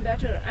saying I'm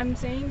better. I'm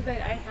saying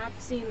that I have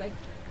seen like.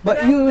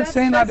 But you were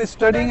saying that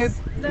studying it.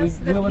 That's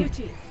you the haven't-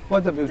 beauty.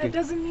 What's the beauty? That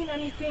doesn't mean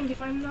anything.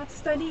 If I'm not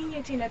studying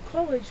it in a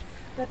college,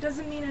 that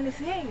doesn't mean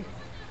anything.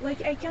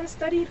 Like I can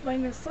study it by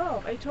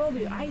myself. I told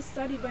you, I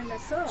study by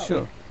myself.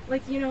 Sure.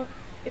 Like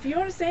if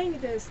you're saying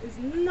this, is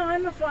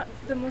none of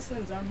the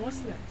Muslims are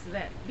Muslims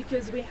then,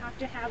 because we have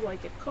to have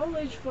like a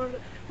college for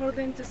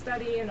them to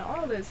study and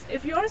all this.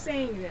 If you're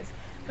saying this,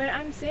 but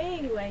I'm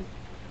saying like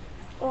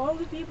all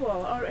the people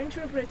are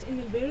interpret in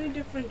a very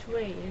different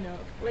way,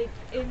 like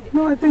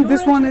No, I think your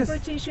this one is.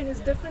 interpretation is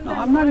different No, than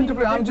I'm not mine,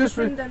 interpreting. I'm just.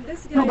 different than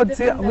this guy, No, but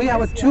see, different than we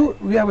have this guy.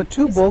 we have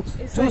two It's- books,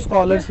 it's two like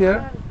scholars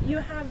here. you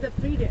have the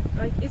freedom.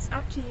 Like it's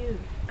up to you.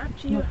 Up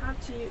to you No.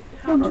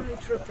 how No, to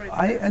interpret.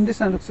 I this.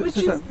 understand. Which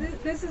Sister. is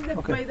this is the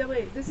Okay. by the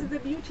way, this is the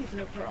beauty of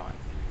the Quran.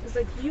 It's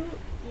like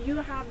you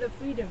have the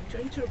freedom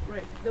to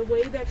interpret the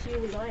way that you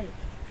like.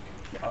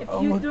 If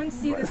you don't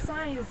see the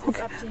signs, it's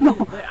up to you. No,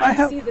 But I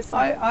have see the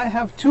signs. I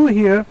have two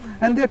here,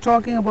 and they're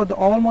talking about the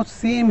almost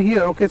same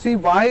here. Okay, see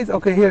why is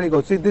okay? Here you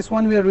go. See this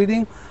one we are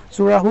reading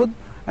Surah Hud,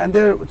 and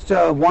there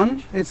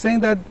one it's saying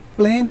that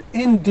plain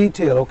in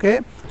detail. Okay,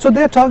 so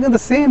they're talking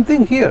the same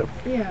thing here.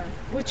 Yeah,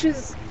 which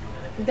is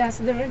that's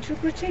their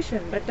interpretation,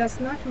 but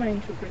that's not my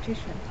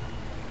interpretation.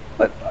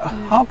 But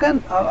how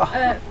can?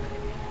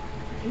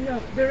 No,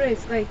 there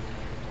is like,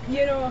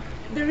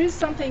 there is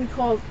something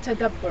called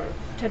tadabbur.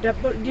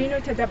 Tadabbur. Do you know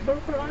tadabbur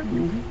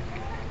Quran?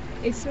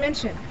 It's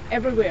mentioned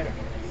everywhere.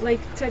 Like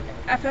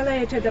afala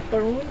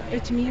yatadabbarun.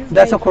 It means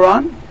That's like, a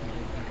Quran.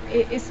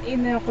 It's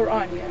in the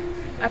Quran.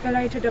 Yeah.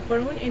 Afala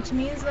yatadabbarun. It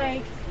means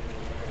like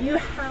you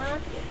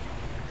have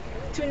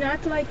to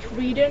not like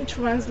read and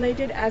translate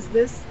it as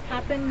this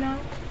happened now.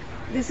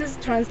 This is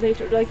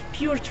translated like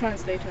pure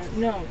translator.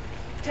 No,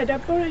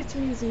 tadabbur. It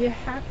means you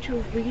have to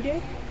read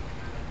it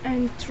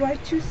and try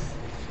to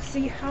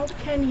see how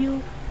can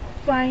you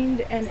find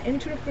an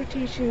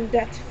interpretation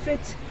that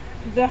fits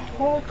the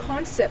whole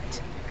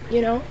concept.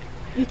 You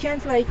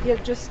can't like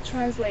just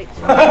translate.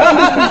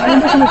 I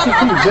understand what you're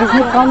saying. There's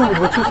no problem with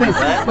what you're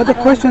saying. But the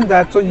question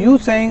that so you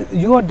saying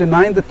you are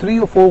denying the 3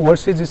 or 4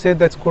 verses you said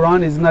that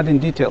Quran is not in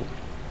detail.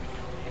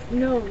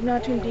 No,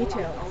 not in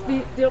detail.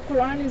 The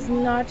Quran is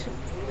not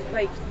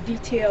like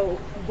detailed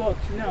book.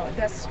 No,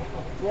 that's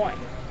one.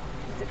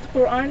 The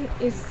Quran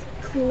is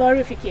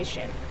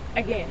clarification.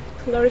 Again,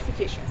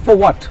 clarification. For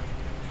what?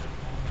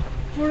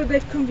 For the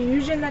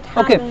confusion that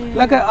Okay, happened.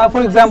 like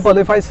for example,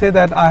 if I say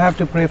that I have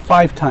to pray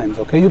 5 times,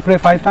 okay, you pray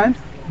 5 times?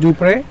 Do you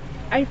pray?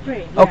 I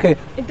pray. Yeah. Okay.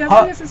 It doesn't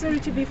How- necessarily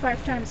to be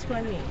 5 times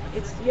for me.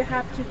 It's you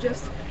have to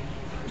just.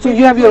 So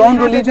you have your own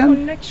have a religion?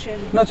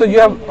 connection No, so you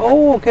have. between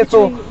Oh, okay.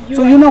 So between you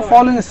so and you're not God.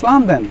 following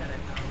Islam then?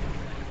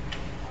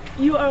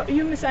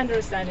 You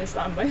misunderstand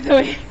Islam, by the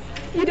way.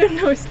 You don't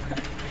know Islam.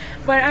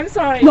 But I'm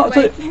sorry. No,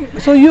 like,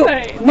 so you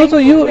sorry, no, so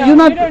like, you no, you're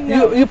not don't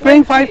know. you're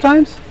praying Like, 5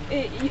 times?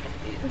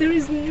 There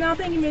is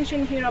nothing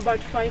mentioned here about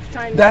 5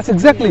 times. That's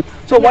exactly.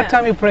 So what Yeah.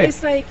 time you pray?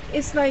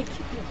 It's like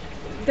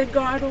the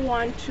God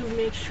want to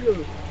make sure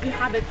you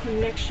have a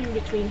connection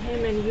between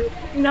Him and you,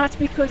 not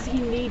because He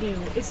need you.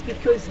 It's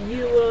because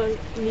you will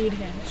need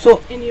Him.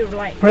 So in your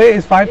life. pray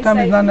is 5 It's times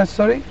like is not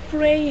necessary?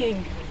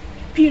 Praying,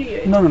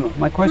 period. No.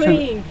 My question.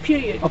 Praying,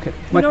 period. Okay.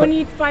 No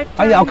need 5 Ah,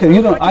 times. yeah, okay, or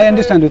you don't. I whatever.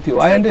 understand with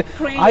you. It's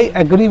like I praying.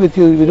 agree with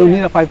you. We don't Yeah.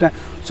 need a 5 times.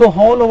 So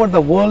all over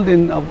the world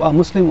in a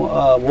Muslim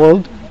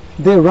world,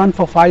 they run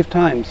for 5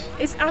 times.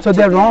 It's up So to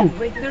they're them. wrong.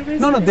 Like, there is,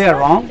 No, it's they are not-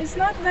 wrong. It's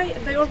not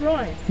that they are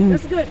wrong.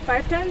 That's good.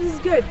 5 times is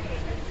good.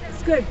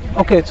 It's good.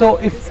 Okay, so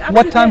if It's up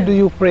what to time them. do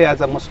you pray as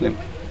a Muslim?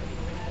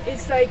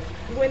 It's like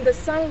when the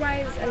sun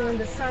rises and when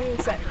the sun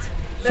sets.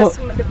 So-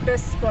 That's the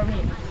best for me.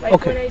 Like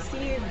Okay. when I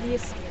see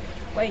these,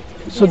 like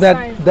So these that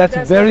signs, that's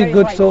what very I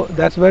good. like. So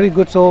that's very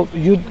good. So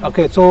you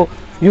okay? So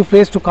you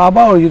face to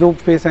Kaaba or you don't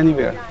face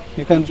anywhere?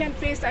 You can. You can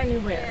face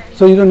anywhere.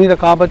 So you don't need a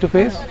Kaaba to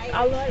face.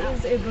 Allah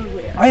is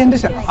everywhere. I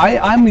understand.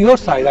 I'm your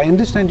side. I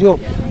understand you.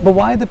 But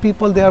why the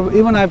people there?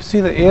 Even I've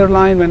seen the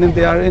airline when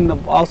they are in the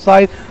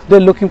outside, they're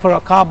looking for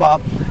a Kaaba.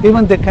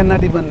 Even they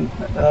cannot even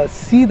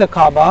see the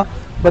Kaaba,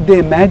 but they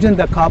imagine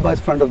the Kaaba is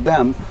in front of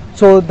them.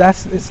 So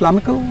that's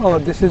Islamical, or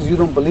this is you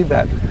don't believe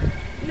that?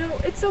 No,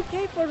 it's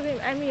okay for them.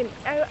 I mean,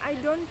 I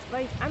don't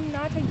like. I'm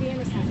not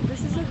against it.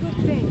 This is a good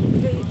thing.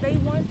 They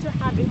want to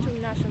have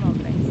international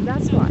things.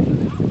 That's why.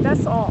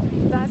 That's all.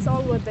 That's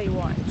all what they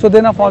want. So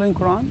they're not following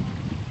Quran?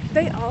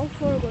 They all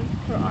follow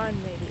Quran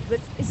maybe, but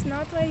it's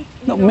not like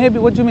No, know, maybe.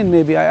 What do you mean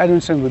maybe? I don't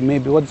understand with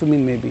maybe. What do you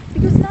mean maybe?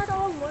 because not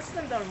all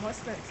Muslims are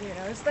Muslims. You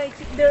know, it's like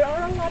there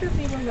are a lot of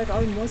people that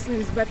are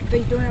Muslims, but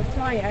they don't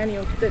apply any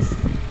of this.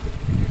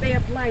 They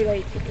apply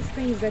like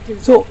things that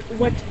is So-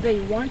 what they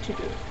want to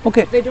do.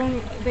 Okay. They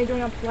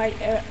don't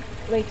apply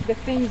like the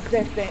things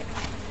that they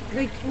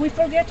like. We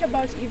forget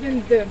about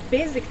even the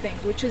basic thing,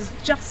 which is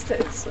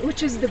justice,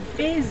 which is the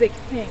basic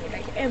thing.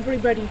 Like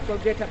everybody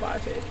forget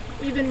about it.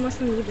 Even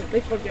Muslims,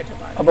 they forget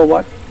about it. About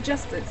what?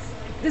 Justice.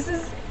 This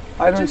is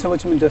I don't understand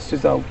what you mean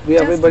justice. We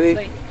justice, everybody.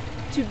 like,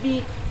 to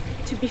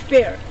be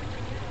fair.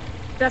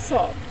 That's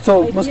all. So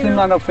Like, Muslims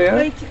are not fair?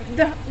 Like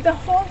the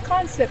whole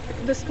concept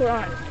of this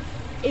Quran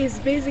is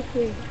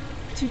basically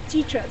to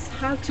teach us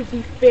how to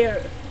be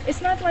fair.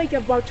 It's not like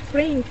about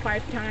praying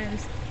 5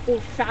 times or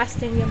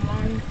fasting a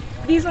month.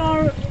 These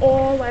are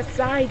all a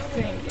side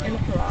thing in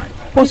Quran.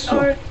 Oh, These so-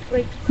 are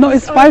like No, these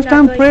it's are 5 not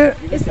time like- prayer,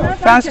 It's not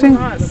fasting,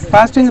 like a must.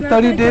 fasting It's not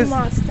 30 like days. a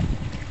must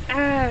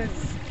as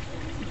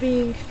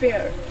being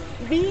fair.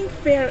 Being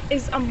fair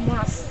is a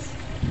must.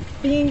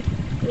 Being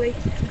like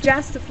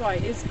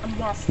justified is a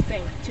must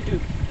thing to do.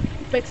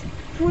 But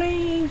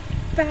praying,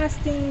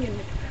 fasting, and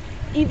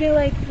even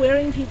like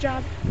wearing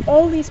hijab,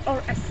 all these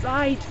are a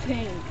side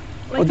thing.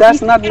 Like Oh, that's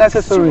these not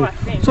extra necessary.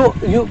 things. So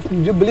you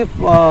believe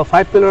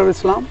 5 pillars of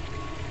Islam?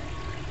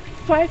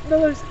 5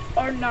 pillars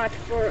are not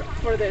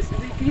for this.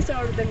 These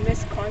are the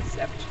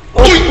misconcept.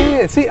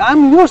 Okay. See,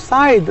 I'm your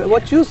side.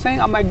 What you saying,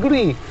 I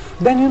agree.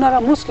 Then you're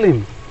not a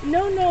Muslim.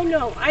 No.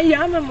 I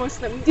am a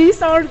Muslim.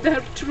 These are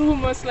the true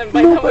Muslim,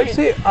 by No, the but way.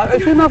 see,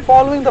 if you're not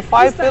following the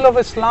 5 pillars of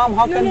Islam,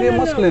 how can no, be a no,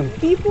 Muslim? No.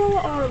 People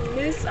are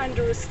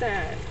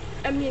misunderstand.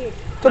 I mean.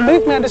 So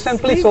make me I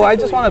understand, was please. So I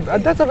just basically- want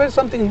to. That's a very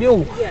something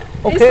new. Yeah.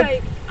 Okay.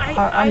 It's like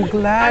I'm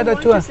glad I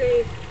that you want are. to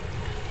say.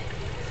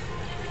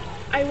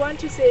 I want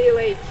to say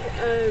like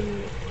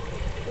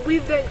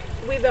with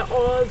the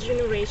old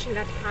generation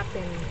that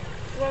happened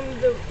from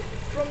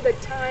the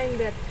time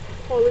that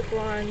Holy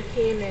Quran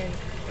came in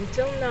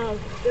until now,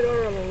 there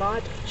are a lot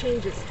of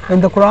changes happening.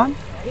 In the Quran?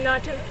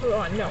 Not in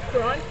Quran. No,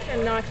 Quran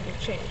cannot be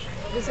changed.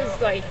 This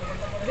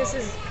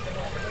is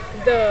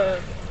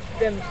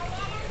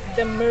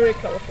the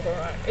miracle of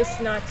Quran. It's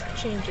not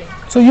changing.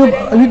 So you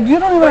But I mean, you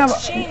don't even have.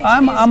 what's changed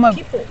I'm is a.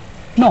 people.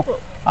 No, People.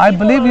 I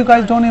People believe you are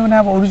guys not- don't even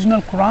have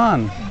original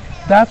Quran.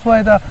 That's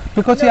why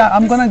because No, yeah,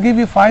 I'm this- gonna give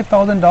you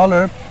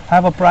 $5,000.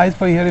 Have a prize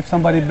for here if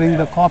somebody brings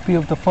the copy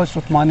of the first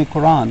Uthmani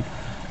Quran.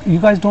 You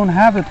guys don't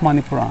have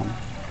Uthmani Quran.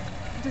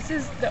 This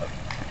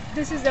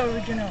is the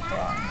original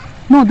Quran.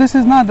 No, this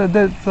is not.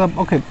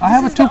 Okay, I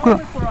have a is two the Quran.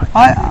 only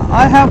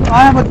Quran. I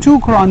have a 2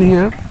 Quran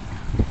here.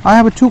 I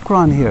have a 2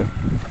 Quran here.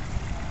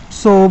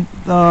 So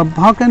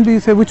how can we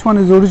say which one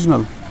is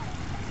original?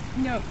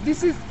 No,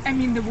 this is. I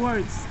mean the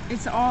words.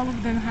 It's all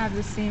of them have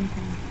the same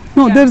thing.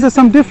 No, Yeah, there's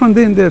some different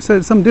in there.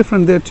 So some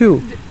different there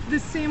too. the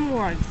same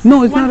words.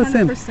 No, it's not the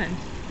same. 100%.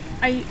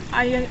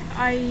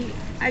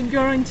 I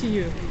guarantee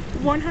you,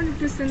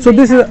 100%. So they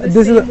this have the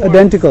is same words.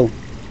 identical.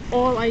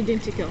 All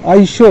identical. Are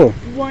you sure?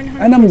 100%.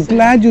 And I'm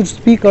glad you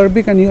speak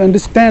Arabic and you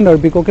understand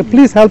Arabic. Okay,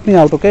 please help me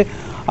out. Okay,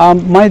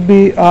 might be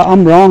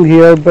I'm wrong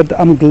here, but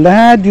I'm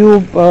glad you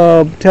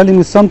telling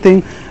me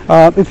something.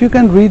 If you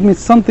can read me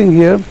something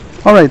here.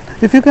 All right,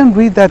 if you can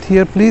read that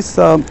here, please.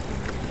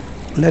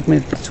 Let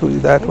me show you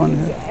that one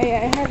here. I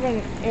have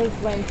an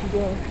airplane to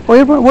go.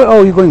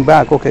 Oh, you're going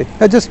back. Okay,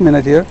 just a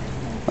minute here.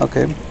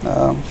 Okay.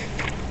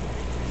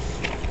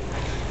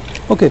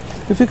 Okay,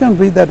 if you can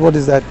read that, what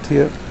is that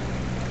here?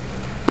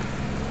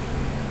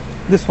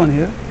 This one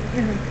here.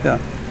 Yeah,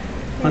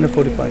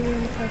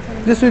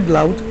 145. Just read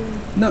loud.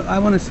 No, I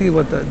want to see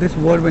what this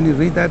word, when you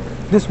read that,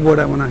 this word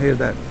I want to hear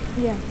that.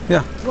 Yeah.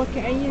 Yeah.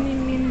 وكأي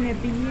من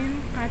نبي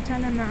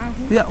قاتل معه.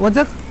 Yeah, what's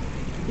that?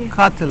 Yeah.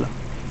 Qatila.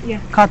 Yeah.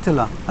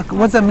 Qatila.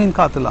 What's that mean,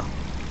 Qatila?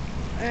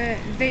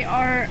 They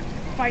are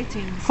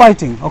fighting.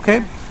 Fighting,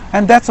 okay?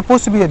 And that's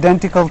supposed to be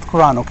identical to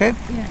Quran, okay?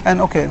 Yeah.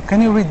 And okay,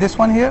 can you read this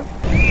one here?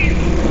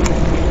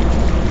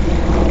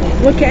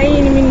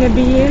 وكأي من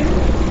نبي.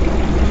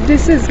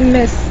 This is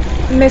miss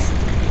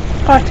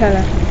قاتل.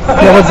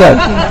 Yeah, what's that?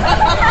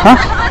 Huh?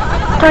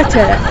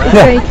 قاتل. It's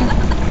Yeah.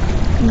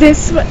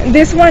 like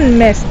this one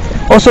missed.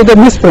 Also the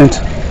misprint.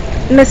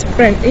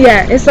 Misprint.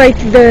 Yeah, it's like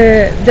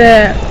the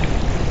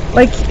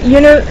like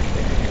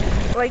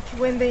like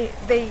when they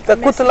The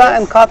miss Qutla this.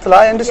 and Qatla,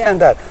 I understand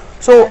Yeah. that.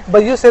 So,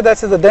 but you say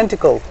that is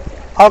identical.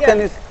 How can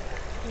Yeah. you?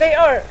 They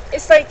are.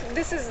 It's like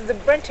this is the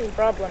printing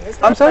problem. It's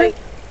I'm not sorry? like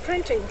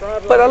printing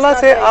problem. But It's Allah not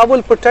say, like- I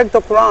will protect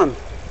the Quran.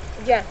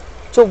 Yeah.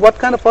 So what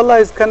kind of Allah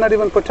is cannot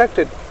even protect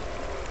it?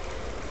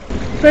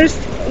 First,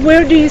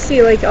 where do you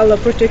see like Allah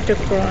protect the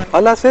Quran?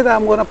 Allah said,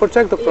 I'm going to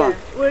protect the Quran.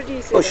 Yeah. Where do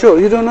you see? Oh, that? sure.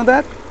 You don't know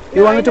that? You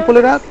No, want I me to know pull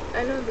it this. out?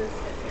 I know this.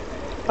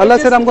 Allah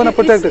It's said, just- I'm going to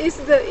protect it.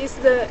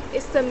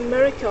 It's the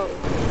miracle,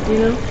 you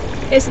know.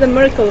 It's the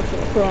miracle of the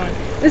Quran.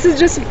 This is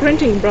just a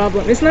printing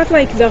problem. It's not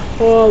like the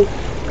whole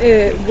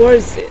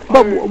words.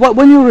 But or-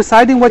 when you're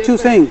reciting, what you're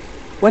different. saying?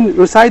 When you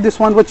recite this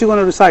one, what you're going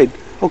to recite?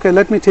 Okay,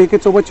 let me take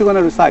it. So what you're going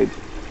to recite?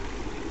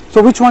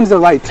 So which one is the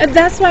right?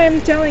 That's why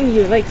I'm telling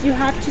you. Like you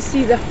have to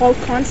see the whole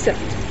concept.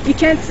 You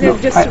can't No,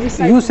 just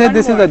recite. you said one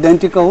this is word.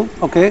 identical,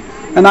 okay?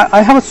 And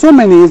I have so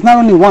many. It's not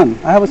only one.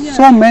 I have Yeah.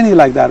 so many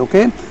like that,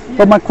 okay?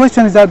 But my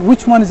question is that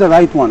which one is the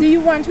right Do one? you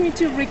want me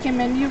to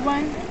recommend you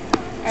one?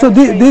 I So will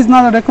this say- is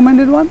not a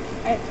recommended one?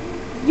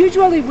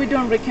 Usually we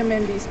don't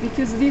recommend these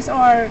because these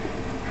are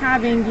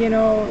having, you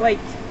know, like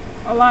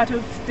a lot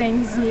of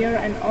things here,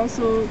 and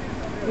also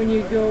when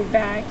you go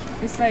back,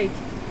 it's like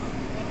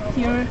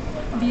here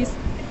these.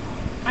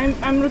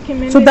 I'm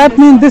recommending. So that this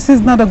means one. this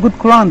is not a good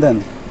Quran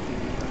then.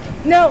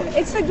 No,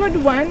 it's a good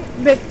one,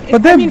 but, But I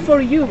then- mean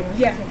for you,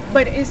 yeah.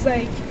 But it's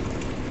like.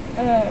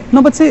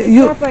 No, but see,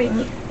 you, Not like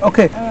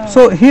okay,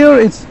 so here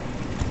it's,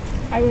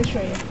 I will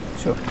show you.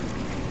 sure.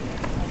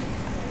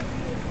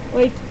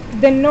 Like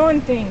the known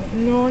thing,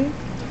 known.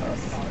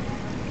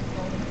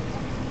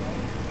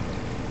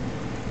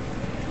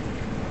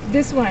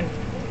 This one.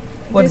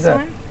 What is this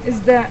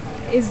that?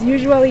 one is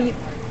usually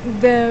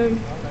the.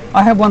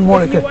 I have one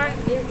more, If you okay. want,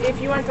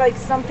 if you want like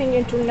something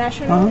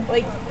international, Uh-huh.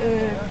 like.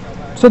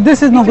 So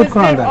this is no good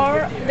Because Quran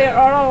then. there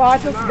are a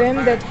lot of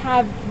them that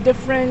have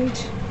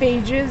different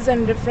pages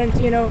and different,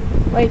 you know,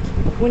 like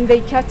when they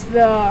cut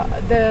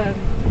the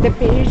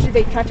page,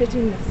 they cut it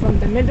in from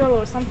the middle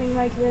or something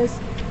like this.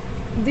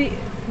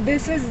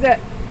 This is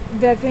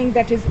the thing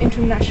that is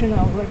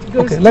international. That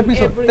goes Okay, to let me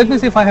every, let me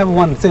see if I have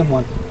one, same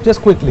one,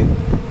 just quickly.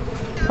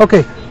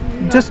 Okay,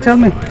 just tell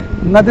me,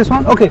 not this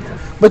one. Okay,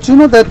 but you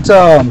know that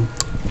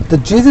the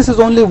Jesus is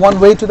only one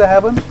way to the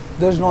heaven.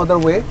 There's no other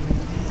way.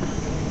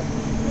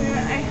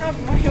 I have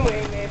my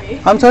way,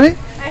 maybe. I'm sorry.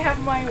 I have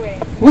my way.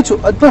 Which?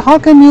 But how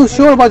can you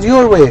sure about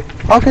your way?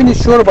 How can you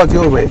sure about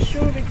your way?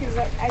 Sure, because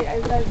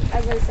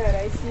as I said,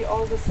 I see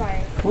all the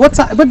signs. What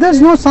sign? But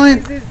there's no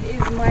sign. This is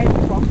my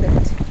prophet.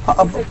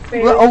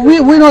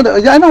 We know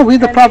that. I know we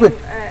the And prophet.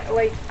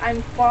 like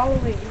I'm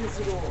following his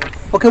rules.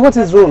 Okay, what's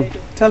his That's what rule? I do.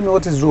 Tell me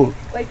what is rule.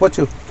 Like What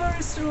you?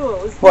 first rule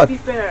is What? to be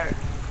fair.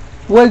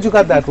 Where did you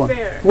got that one?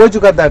 fair. Where did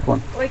you got that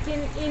one? Like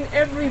in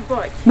every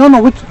book. No,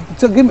 no. Which?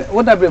 So give me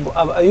what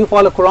you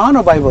follow Quran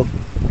or Bible?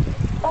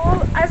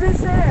 All, as I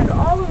said,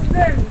 all of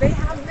them, they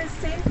have the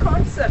same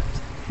concept.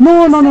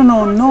 No, no, no,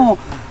 no, no.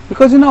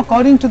 Because you know,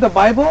 according to the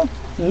Bible,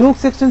 Luke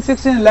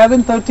 16:16,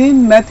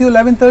 11:13, Matthew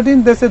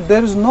 11:13, they said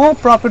there is no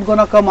prophet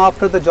gonna come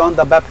after the John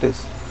the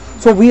Baptist.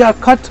 So we are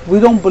cut. We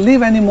don't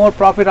believe any more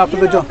prophet after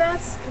You the know, John.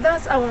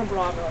 that's our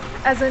problem.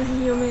 As a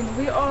human,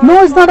 we are.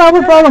 No, it's not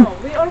our problem. No,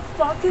 we are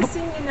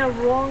focusing in the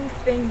wrong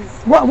things.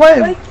 Why?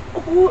 Like,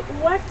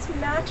 what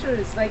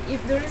matters? Like,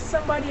 if there is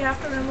somebody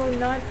after them or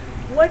not,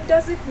 what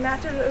does it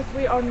matter if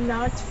we are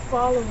not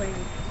following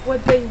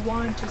what they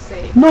want to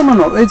say? No, no,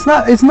 no. It's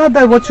not. It's not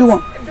that what you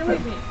want.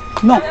 Believe me.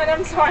 No. And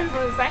I'm sorry for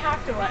this. I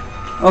have to run.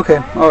 Okay. I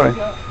have All to right.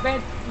 go.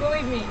 But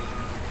believe me,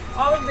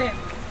 all of them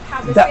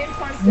have the That, same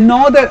concept.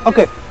 no, that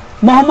okay.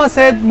 Muhammad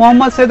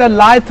said that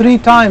lie 3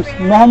 times.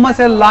 Muhammad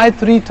said lie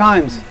 3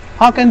 times.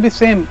 How can be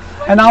same?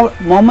 And now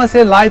Muhammad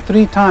said lie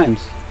 3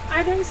 times.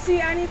 I don't see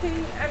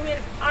anything. I mean,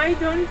 I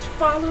don't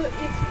follow.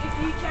 If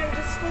you can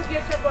just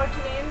forget about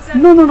names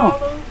and No, no, no.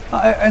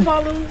 follow, And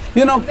follow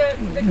you know,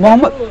 the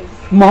Muhammad rules.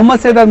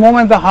 Muhammad said that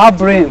women are half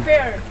brain.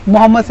 Fair.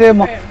 Muhammad said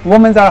Fair.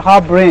 women are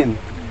half brain.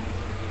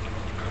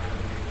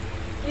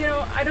 You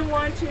know, I don't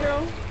want to know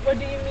what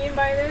do you mean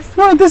by this.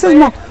 No, this is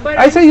not. But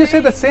I I'm say you say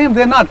the saying- same.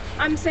 They're not.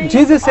 I'm saying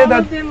Jesus said all that-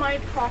 of them my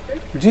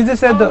prophet. Jesus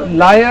said All the of them,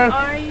 liar.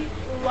 I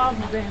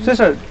love them.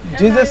 Sister, And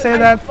Jesus I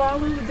said that.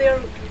 follow their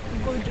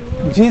good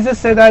rules. Jesus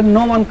said that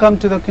no one come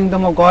to the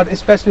kingdom of God,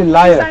 especially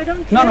liar. I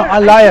don't No, no, care. a I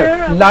liar,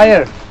 care about-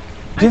 liar.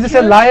 Jesus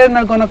said care. liar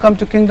not gonna come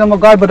to kingdom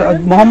of God, but I don't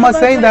care Muhammad about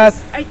saying that.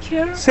 this. I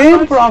care same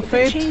about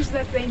prophet- the change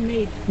that they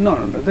made. No,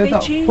 no, no. They There's no.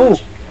 change. Who?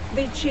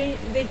 They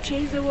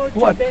change the world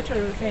What? to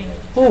better thing.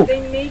 Who?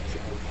 They make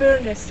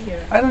fairness here.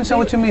 I don't understand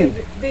what you mean.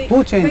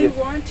 Who changed They it?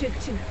 wanted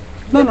to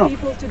No, the no.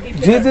 people to be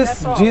fair. Jesus,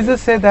 that's all.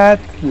 Jesus said that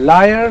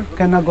liar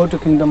cannot go to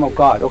kingdom of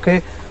God.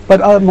 Okay, but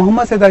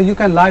Muhammad said that you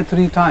can lie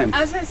 3 times.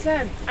 As I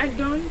said, I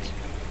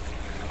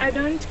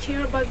don't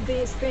care about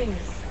these things.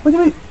 What do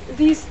you mean?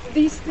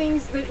 These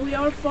things that we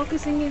are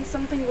focusing in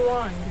something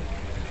wrong.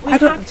 We I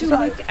don't. have to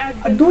look at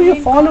the Do you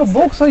main follow concept.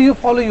 books or you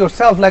follow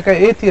yourself like an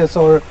atheist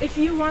or? If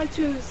you want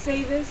to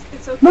say this,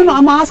 it's okay. No, no.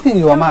 I'm asking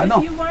you. No, if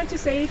No. you want to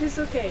say it, it's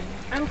okay.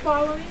 I'm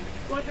following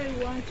what I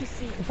want to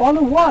see.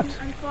 Follow what?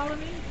 I'm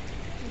following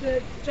the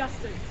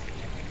justice.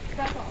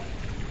 That's all.